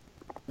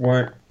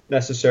weren't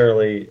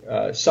necessarily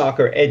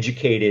soccer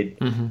educated,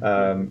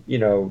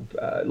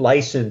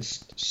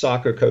 licensed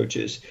soccer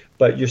coaches.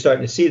 But you're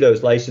starting to see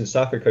those licensed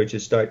soccer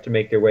coaches start to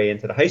make their way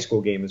into the high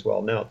school game as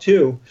well now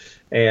too.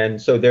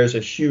 And so there's a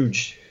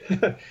huge,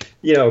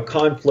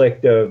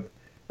 conflict of,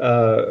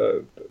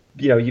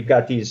 you've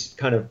got these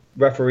kind of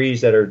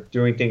referees that are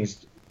doing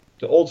things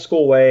the old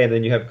school way, and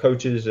then you have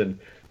coaches and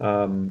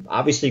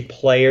obviously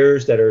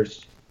players that are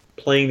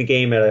playing the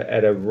game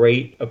at a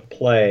rate of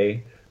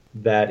play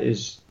that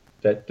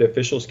the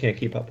officials can't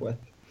keep up with.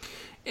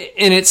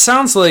 And it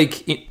sounds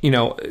like,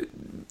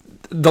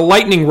 the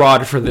lightning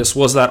rod for this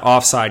was that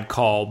offside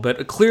call,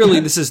 but clearly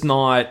this is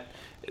not,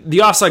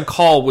 the offside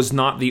call was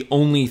not the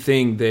only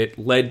thing that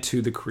led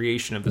to the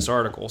creation of this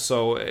article.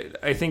 So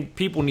I think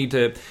people need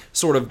to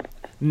sort of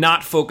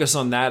not focus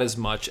on that as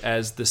much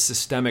as the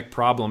systemic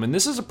problem. And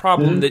this is a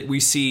problem that we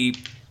see,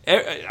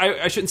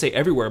 I shouldn't say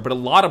everywhere, but a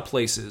lot of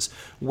places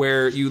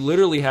where you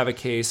literally have a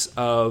case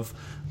of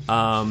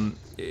an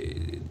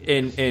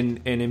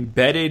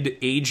embedded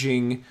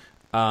aging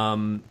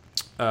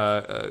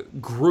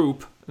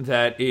group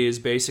that is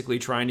basically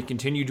trying to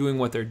continue doing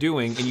what they're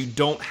doing, and you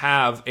don't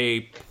have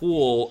a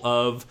pool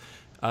of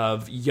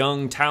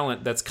young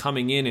talent that's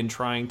coming in and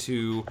trying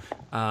to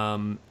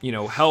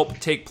help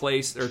take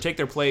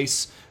their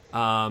place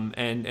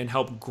and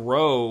help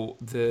grow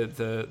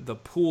the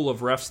pool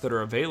of refs that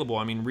are available.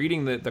 I mean,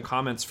 reading the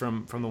comments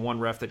from the one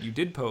ref that you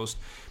did post,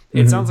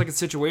 it sounds like a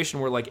situation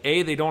where, like,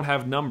 A, they don't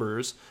have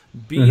numbers,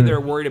 B,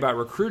 they're worried about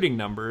recruiting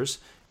numbers,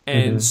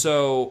 and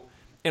so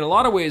in a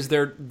lot of ways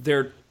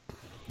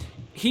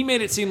he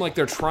made it seem like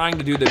they're trying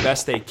to do the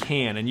best they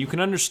can, and you can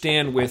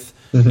understand with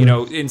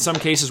in some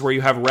cases where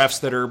you have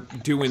refs that are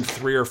doing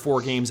 3 or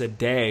 4 games a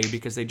day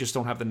because they just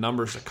don't have the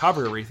numbers to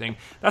cover everything.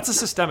 That's a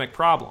systemic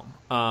problem,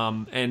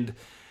 and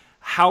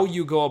how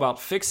you go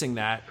about fixing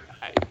that,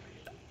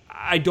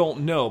 I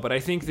don't know, but I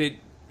think that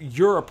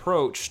your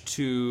approach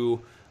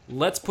to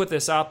let's put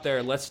this out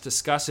there, let's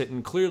discuss it,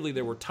 and clearly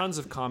there were tons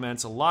of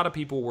comments, a lot of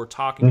people were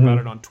talking about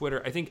it on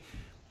Twitter. I think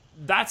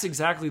that's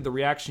exactly the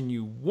reaction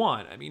you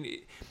want. I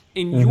mean,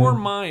 in your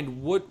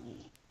mind,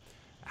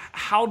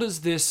 how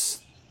does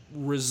this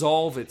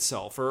resolve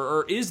itself,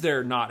 or is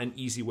there not an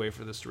easy way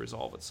for this to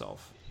resolve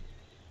itself?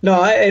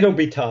 No, it'll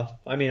be tough.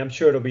 I mean, I'm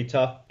sure it'll be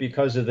tough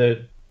because of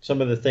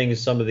some of the things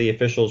some of the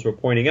officials were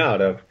pointing out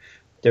of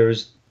there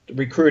was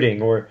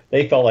recruiting, or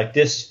they felt like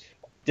this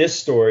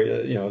story,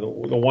 the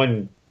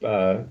one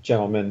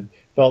gentleman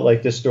felt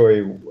like this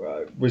story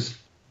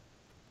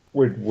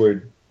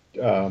would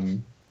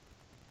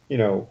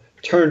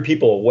turn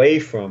people away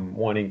from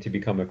wanting to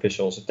become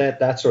officials,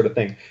 that sort of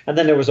thing. And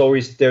then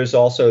there's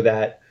also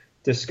that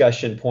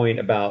discussion point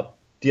about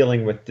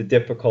dealing with the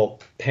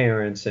difficult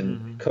parents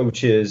and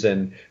coaches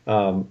and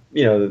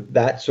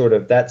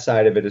that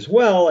side of it as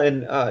well.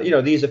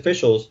 And these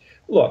officials,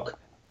 look,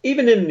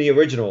 even in the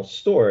original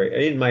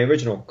story, in my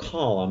original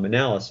column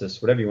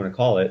analysis, whatever you want to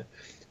call it,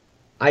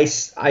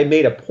 I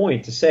made a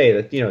point to say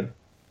that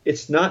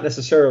it's not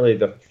necessarily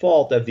the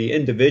fault of the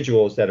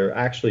individuals that are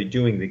actually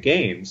doing the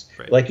games.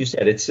 Right. Like you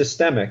said, it's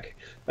systemic.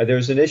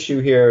 There's an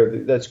issue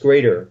here that's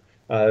greater,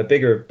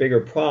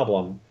 bigger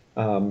problem.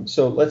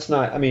 So let's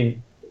not. I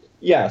mean,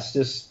 yes,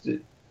 just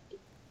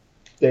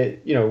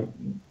that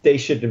they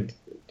should.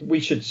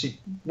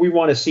 We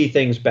want to see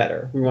things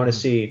better. We want to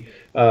see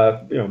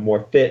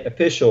more fit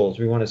officials.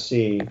 We want to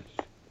see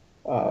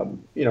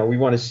we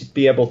want to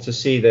be able to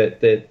see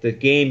that the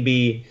game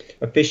be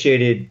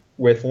officiated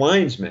with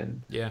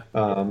linesmen. Yeah.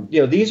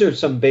 These are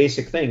some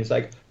basic things.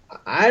 Like,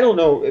 I don't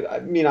know.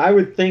 I mean, I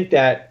would think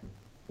that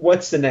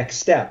what's the next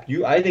step?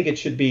 I think it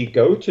should be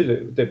go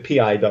to the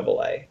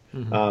PIAA.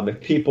 Mm-hmm.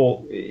 If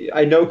people,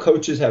 I know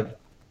coaches have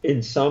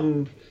in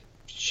some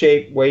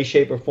shape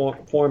or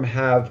form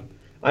have.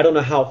 I don't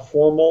know how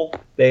formal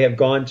they have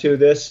gone to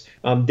this.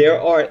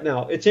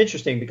 Now it's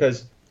interesting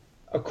because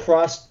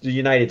across the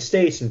United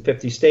States and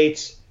 50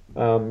 states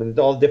and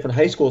all the different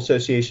high school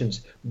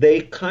associations,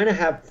 they kind of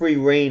have free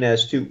reign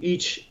as to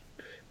each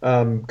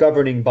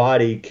governing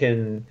body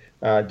can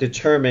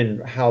determine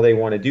how they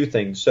want to do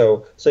things.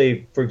 So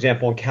say, for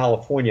example, in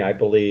California, I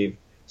believe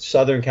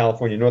Southern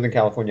California, Northern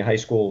California high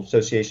school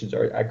associations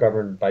are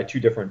governed by two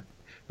different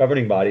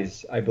governing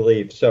bodies, I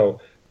believe. So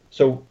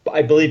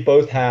I believe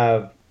both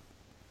have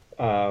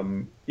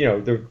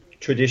the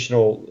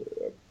traditional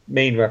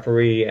main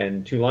referee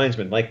and two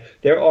linesmen. Like,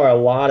 there are a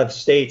lot of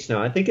states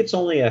now. I think it's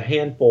only a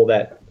handful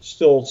that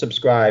still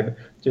subscribe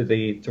to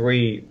the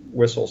 3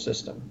 whistle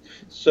system.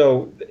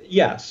 So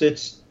yes,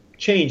 it's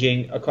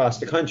changing across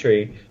the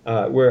country.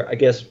 We're, I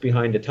guess,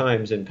 behind the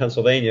times in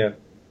Pennsylvania,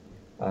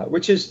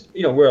 which is,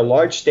 we're a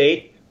large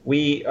state.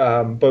 We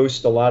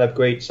boast a lot of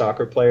great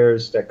soccer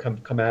players that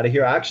come out of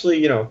here.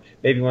 Actually,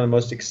 maybe one of the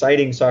most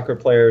exciting soccer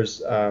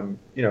players, come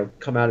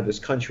out of this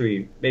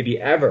country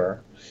maybe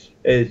ever,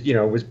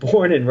 was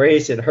born and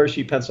raised in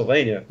Hershey,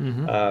 Pennsylvania.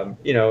 Mm-hmm.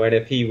 And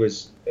if he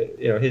was,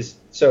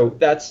 so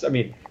that's,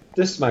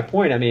 this is my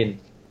point.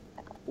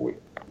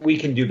 We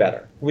can do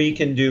better. We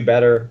can do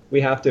better. We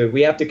have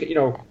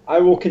to, I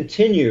will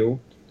continue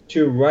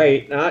to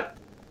write,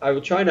 I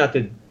will try not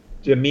to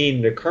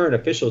demean the current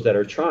officials that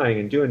are trying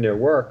and doing their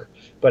work,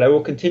 but I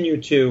will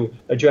continue to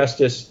address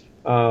this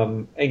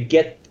and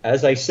get,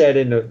 as I said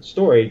in the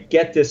story,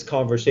 get this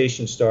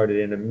conversation started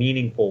in a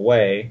meaningful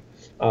way.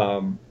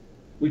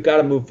 We've got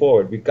to move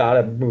forward. We've got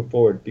to move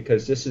forward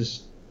because this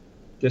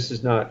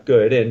is not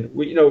good. And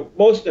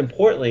most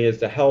importantly is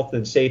the health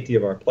and safety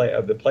of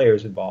the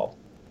players involved.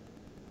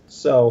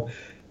 So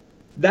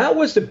that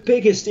was the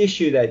biggest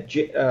issue that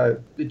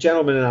the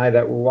gentleman and I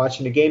that were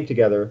watching the game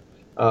together.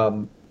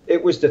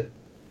 It was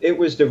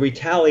the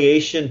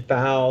retaliation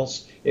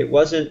fouls. It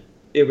was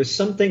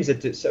some things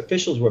that the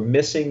officials were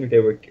missing. They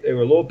were a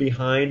little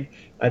behind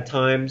at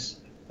times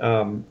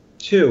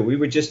too. We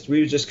were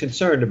just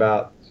concerned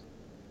about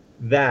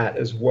that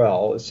as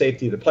well, the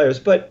safety of the players.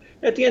 But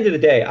at the end of the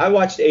day, I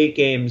watched 8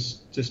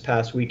 games this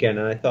past weekend,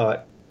 and I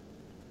thought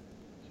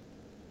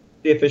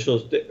the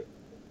officials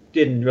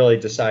didn't really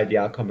decide the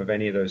outcome of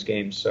any of those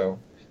games. So,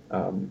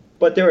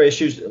 but there were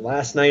issues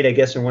last night. I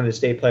guess in one of the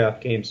state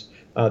playoff games,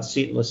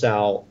 Seton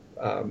LaSalle.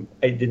 I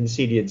didn't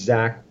see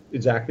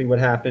exactly what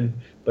happened,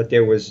 but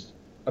there was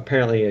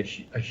apparently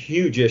a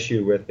huge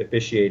issue with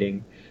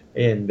officiating,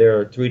 and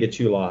their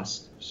 3-2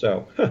 loss.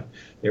 So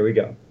there we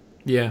go.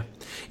 Yeah,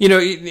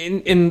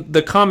 in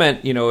the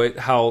comment,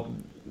 how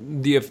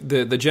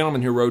the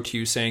gentleman who wrote to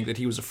you saying that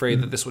he was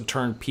afraid that this would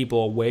turn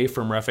people away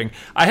from reffing.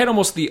 I had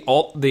almost the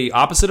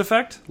opposite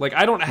effect. Like,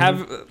 I don't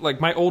have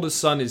like, my oldest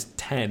son is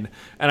 10,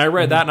 and I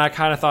read that and I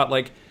kind of thought,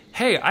 like,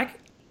 hey,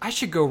 I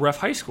should go ref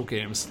high school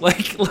games,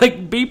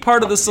 like be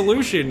part of the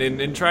solution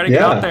and try to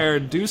get out there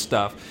and do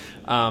stuff.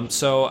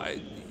 It's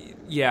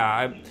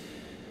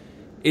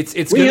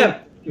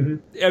gonna.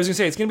 I was gonna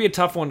say it's gonna be a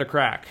tough one to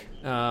crack,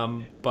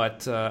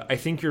 but I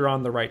think you're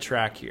on the right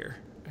track here.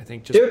 I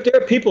think there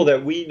are people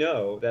that we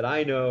know, that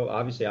I know,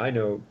 obviously I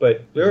know,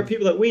 but there are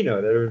people that we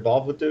know that are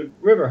involved with the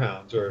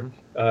Riverhounds or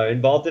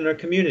involved in our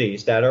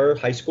communities that are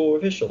high school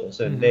officials,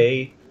 and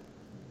they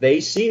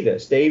see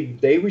this.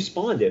 They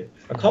responded.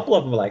 A couple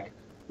of them were like,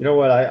 you know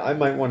what, I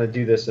might want to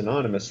do this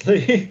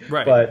anonymously.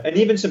 Right. And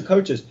even some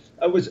coaches,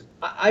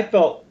 I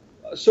felt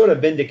sort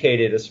of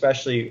vindicated,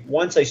 especially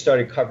once I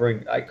started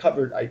covering.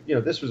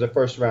 This was the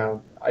first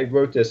round. I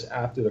wrote this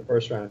after the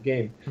first round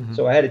game,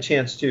 so I had a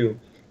chance to.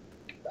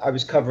 I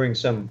was covering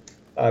some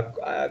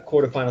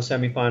quarterfinal,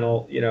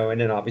 semifinal, and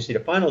then obviously the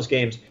finals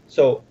games.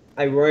 So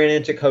I ran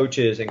into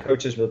coaches, and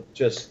coaches were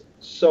just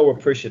so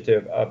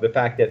appreciative of the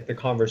fact that the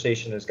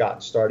conversation has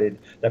gotten started,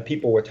 that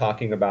people were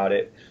talking about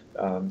it,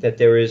 that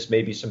there is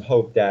maybe some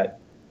hope that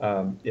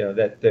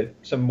that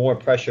some more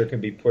pressure can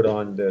be put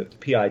on the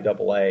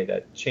PIAA,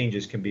 that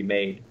changes can be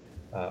made,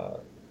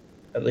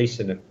 at least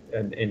in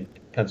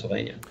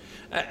Pennsylvania.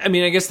 I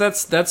mean, I guess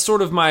that's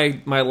sort of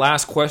my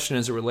last question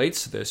as it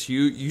relates to this.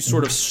 You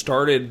sort of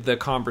started the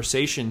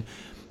conversation.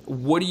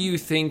 What do you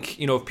think,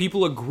 if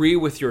people agree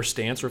with your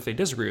stance or if they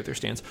disagree with your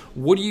stance,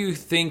 what do you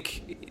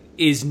think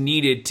is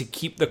needed to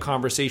keep the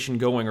conversation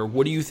going, or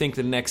what do you think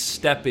the next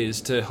step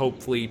is to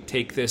hopefully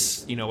take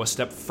this, a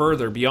step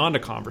further beyond a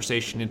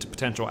conversation into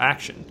potential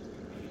action?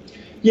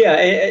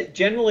 Yeah,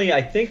 generally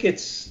I think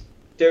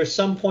there's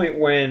some point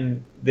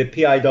when the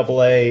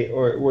PIAA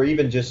or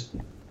even just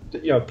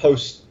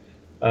post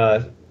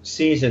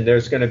season,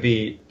 there's going to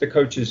be the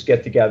coaches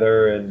get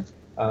together and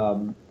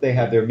they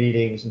have their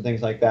meetings and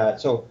things like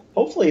that. So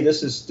hopefully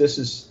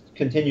this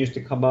continues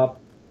to come up,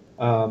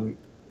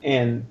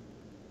 and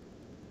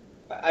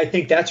I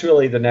think that's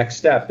really the next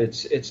step.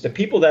 It's the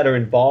people that are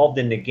involved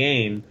in the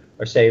game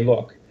are saying,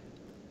 look,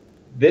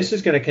 this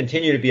is going to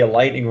continue to be a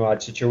lightning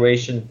rod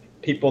situation.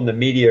 People in the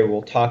media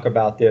will talk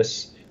about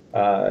this,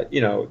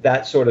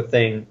 that sort of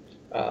thing.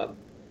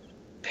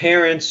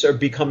 Parents are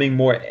becoming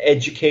more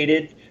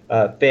educated,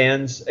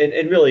 fans,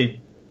 and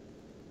really,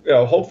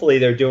 hopefully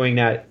they're doing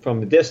that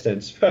from a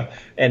distance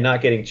and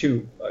not getting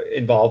too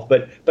involved.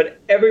 But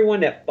everyone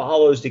that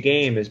follows the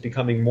game is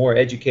becoming more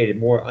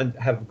educated,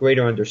 have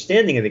greater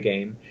understanding of the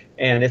game,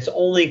 and it's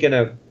only going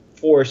to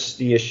force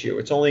the issue.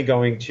 It's only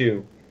going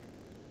to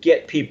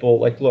get people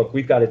like, look,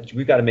 we've got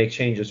to make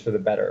changes for the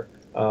better.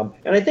 And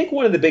I think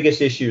one of the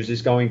biggest issues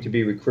is going to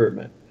be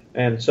recruitment.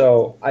 And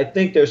so I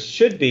think there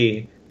should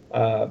be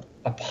a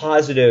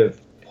positive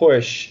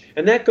push,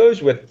 and that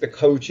goes with the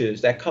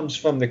coaches. That comes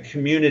from the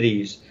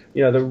communities.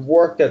 The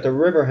work that the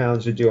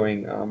Riverhounds are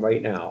doing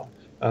right now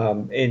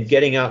in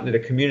getting out into the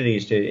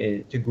communities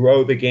to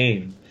grow the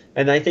game.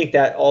 And I think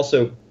that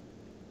also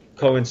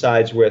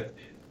coincides with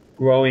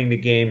growing the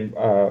game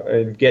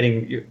and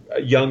getting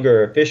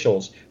younger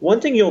officials.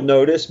 One thing you'll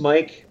notice,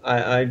 Mike,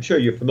 I'm sure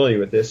you're familiar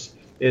with this,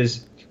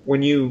 is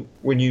when you're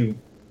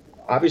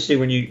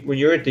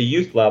at the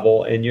youth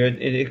level and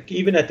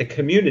even at the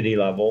community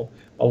level,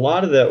 a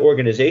lot of the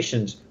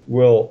organizations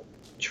will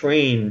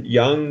train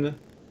young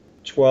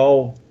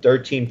 12,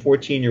 13,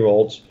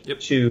 14-year-olds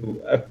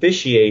to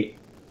officiate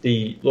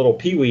the little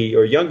peewee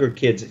or younger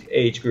kids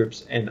age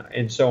groups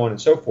and so on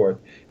and so forth.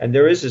 And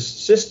there is a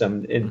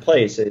system in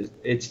place.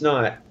 It's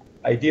not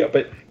ideal,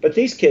 but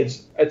these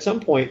kids at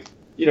some point,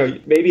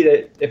 maybe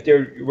that if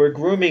we're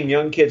grooming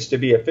young kids to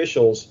be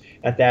officials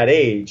at that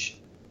age,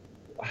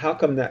 how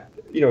come that,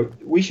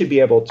 we should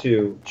be able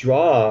to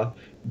draw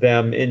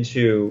them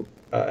into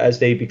as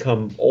they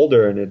become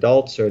older and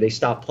adults, or they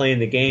stop playing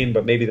the game,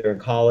 but maybe they're in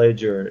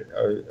college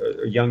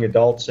or young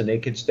adults, and they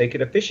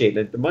could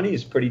officiate. The money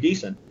is pretty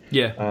decent.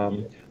 Yeah.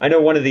 I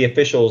know one of the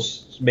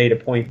officials made a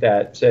point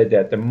that said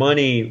that the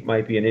money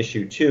might be an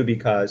issue too,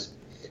 because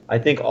I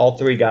think all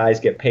three guys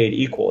get paid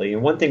equally.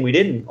 And one thing we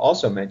didn't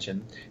also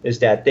mention is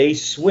that they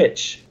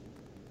switch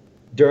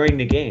during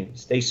the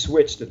games. The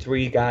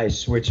three guys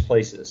switch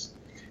places,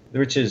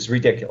 which is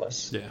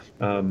ridiculous. Yeah.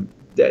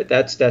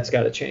 That's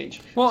got to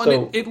change. Well,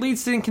 and it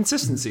leads to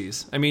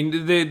inconsistencies. I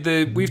mean,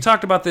 we've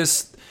talked about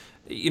this,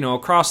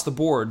 across the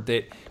board,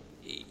 that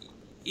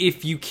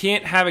if you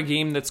can't have a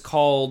game that's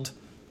called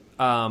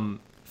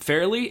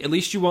fairly, at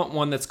least you want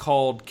one that's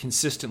called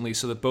consistently,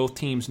 so that both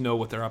teams know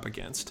what they're up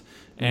against.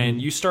 And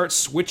you start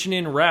switching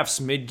in refs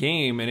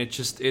mid-game, and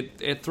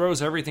it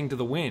throws everything to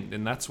the wind.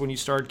 And that's when you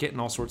start getting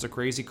all sorts of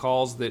crazy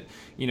calls that,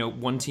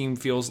 one team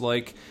feels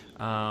like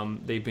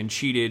they've been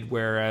cheated,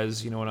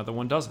 whereas, another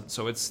one doesn't.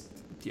 So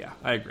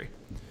I agree.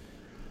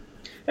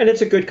 And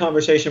it's a good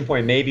conversation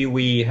point. Maybe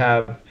we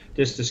have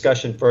this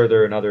discussion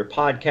further in other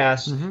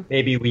podcasts. Mm-hmm.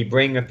 Maybe we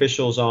bring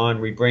officials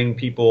on, we bring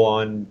people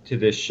on to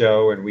this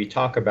show, and we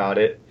talk about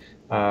it.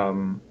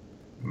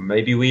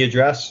 Maybe we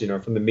address,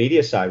 from the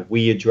media side,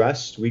 we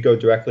go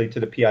directly to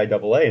the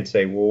PIAA and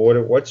say,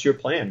 well, what's your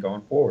plan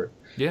going forward?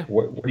 Yeah.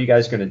 What are you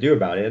guys going to do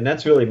about it? And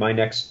that's really my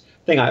next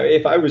thing.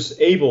 If I was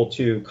able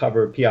to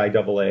cover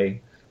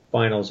PIAA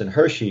finals in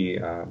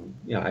Hershey,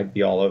 I'd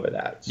be all over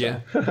that. So.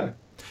 Yeah.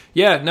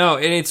 Yeah, no,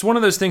 and it's one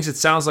of those things, it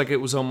sounds like it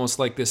was almost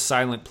like this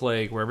silent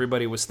plague where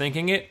everybody was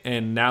thinking it,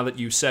 and now that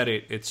you said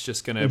it, it's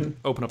just going to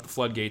open up the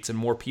floodgates, and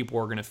more people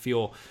are going to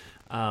feel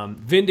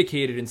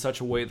vindicated in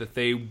such a way that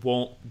they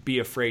won't be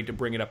afraid to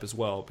bring it up as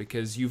well,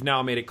 because you've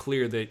now made it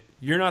clear that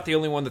you're not the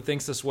only one that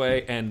thinks this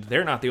way, and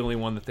they're not the only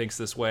one that thinks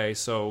this way,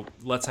 so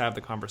let's have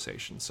the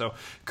conversation. So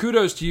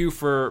kudos to you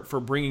for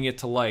bringing it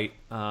to light,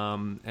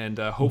 and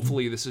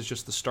hopefully this is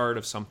just the start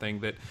of something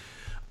that,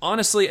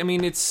 honestly, I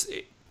mean, it's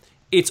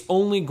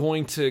only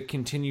going to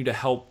continue to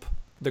help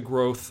the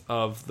growth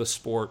of the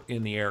sport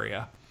in the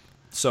area.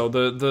 So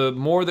the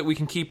more that we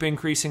can keep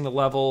increasing the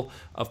level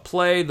of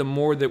play, the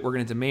more that we're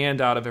going to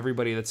demand out of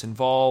everybody that's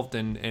involved,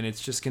 and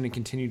it's just going to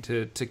continue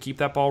to keep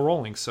that ball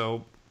rolling.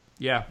 So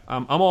yeah,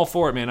 I'm all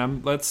for it,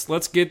 man.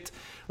 Let's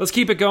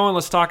keep it going.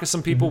 Let's talk to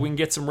some people. We can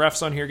get some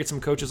refs on here, get some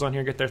coaches on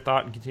here, get their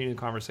thought, and continue the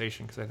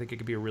conversation, because I think it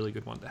could be a really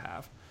good one to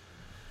have.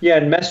 Yeah,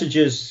 and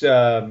messages,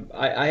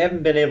 I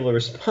haven't been able to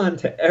respond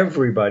to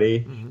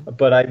everybody,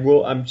 but I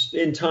will. I'm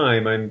in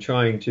time. I'm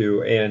trying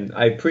to, and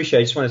I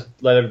just want to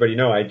let everybody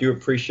know, I do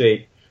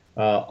appreciate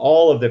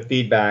all of the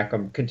feedback.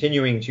 I'm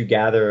continuing to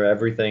gather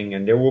everything,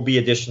 and there will be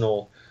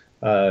additional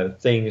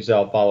things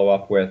I'll follow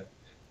up with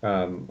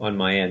on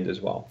my end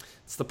as well.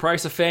 It's the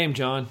price of fame,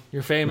 John.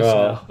 You're famous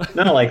now.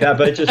 Not like that,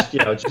 but just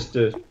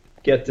to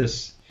get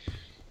this.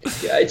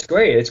 Yeah, it's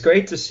great. It's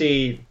great to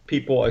see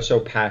people are so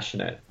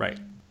passionate. Right.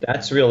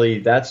 That's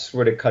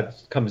what it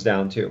comes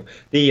down to.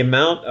 The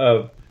amount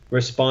of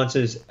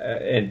responses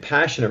and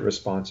passionate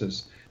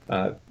responses,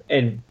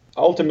 and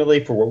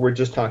ultimately for what we're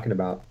just talking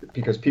about,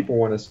 because people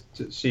want us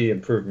to see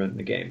improvement in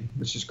the game,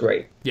 which is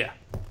great. Yeah,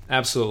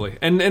 absolutely.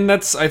 And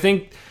that's, I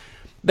think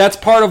that's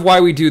part of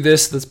why we do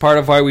this. That's part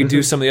of why we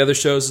do some of the other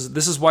shows.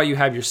 This is why you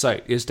have your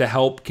site, is to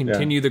help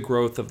continue the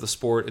growth of the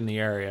sport in the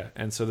area.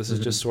 And so this is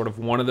just sort of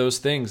one of those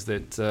things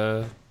that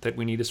that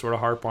we need to sort of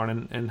harp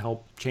on and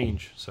help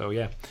change. So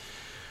yeah,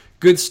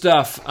 good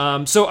stuff.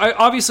 So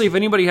obviously, if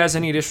anybody has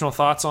any additional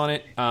thoughts on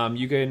it,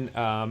 you can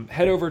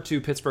head over to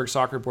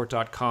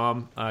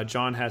PittsburghSoccerReport.com.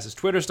 John has his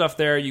Twitter stuff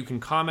there. You can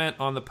comment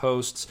on the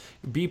posts,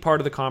 be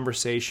part of the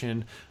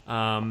conversation,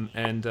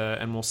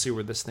 and we'll see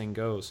where this thing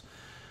goes.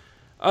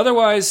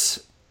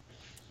 Otherwise,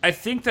 I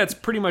think that's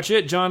pretty much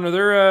it. John, are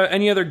there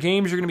any other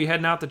games you're going to be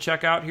heading out to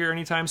check out here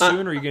anytime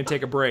soon, or are you going to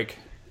take a break?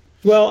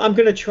 Well, I'm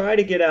going to try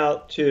to get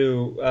out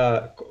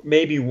to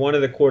maybe one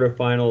of the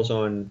quarterfinals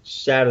on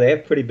Saturday. I have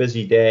a pretty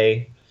busy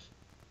day.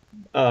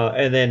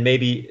 And then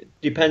maybe,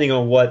 depending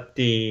on what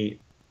the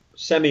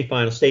state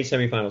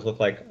semifinals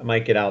look like, I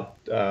might get out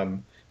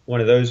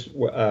one of those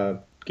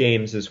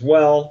games as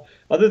well.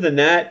 Other than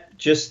that,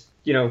 just,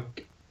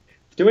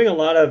 doing a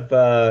lot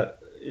of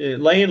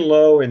laying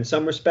low in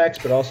some respects,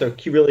 but also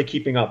really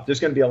keeping up. There's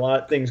going to be a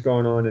lot of things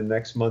going on in the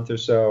next month or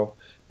so,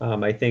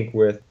 I think,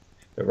 with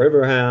the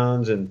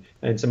Riverhounds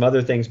and some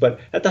other things. But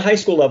at the high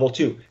school level,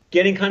 too,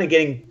 getting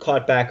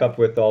caught back up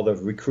with all the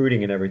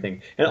recruiting and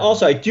everything. And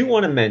also, I do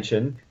want to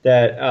mention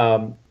that,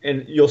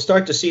 and you'll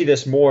start to see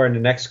this more in the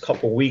next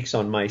couple weeks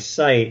on my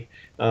site,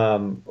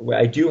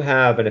 I do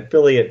have an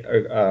affiliate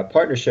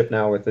partnership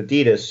now with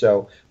Adidas.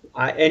 So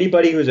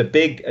anybody who's a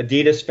big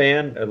Adidas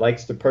fan or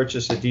likes to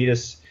purchase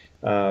Adidas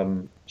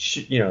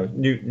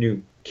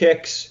new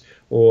kicks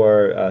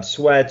or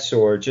sweats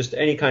or just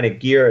any kind of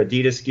gear,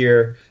 Adidas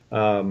gear,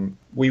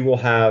 we will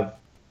have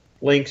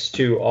links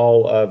to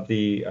all of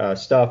the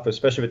stuff,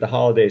 especially with the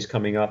holidays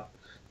coming up.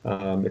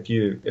 If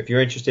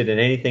you're interested in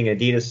anything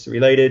Adidas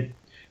related,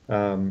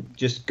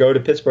 just go to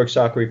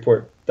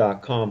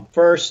PittsburghSoccerReport.com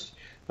first,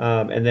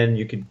 and then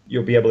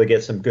you'll be able to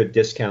get some good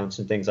discounts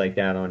and things like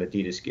that on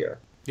Adidas gear.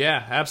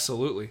 Yeah,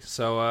 absolutely.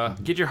 So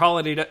get your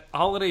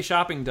holiday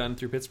shopping done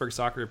through Pittsburgh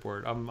Soccer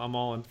Report. I'm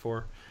all in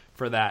for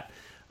that.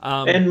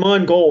 And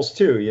Mon goals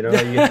too.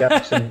 You've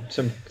got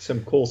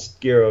some cool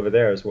gear over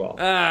there as well.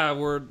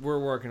 We're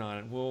working on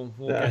it. We'll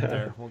get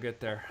there. We'll get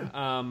there.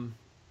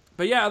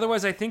 But yeah,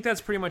 otherwise I think that's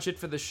pretty much it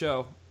for the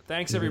show.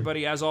 Thanks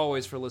everybody as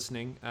always for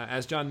listening.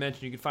 As John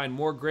mentioned, you can find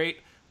more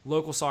great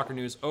local soccer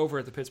news over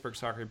at the Pittsburgh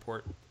Soccer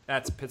Report.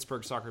 That's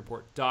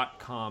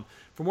PittsburghSoccerReport.com.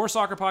 For more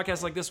soccer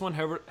podcasts like this one,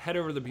 head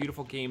over to the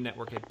Beautiful Game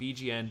Network at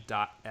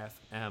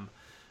bgn.fm.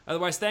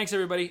 Otherwise, thanks,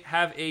 everybody.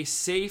 Have a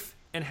safe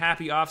and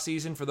happy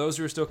off-season. For those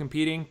who are still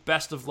competing,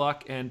 best of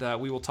luck, and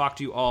we will talk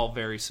to you all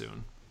very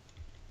soon.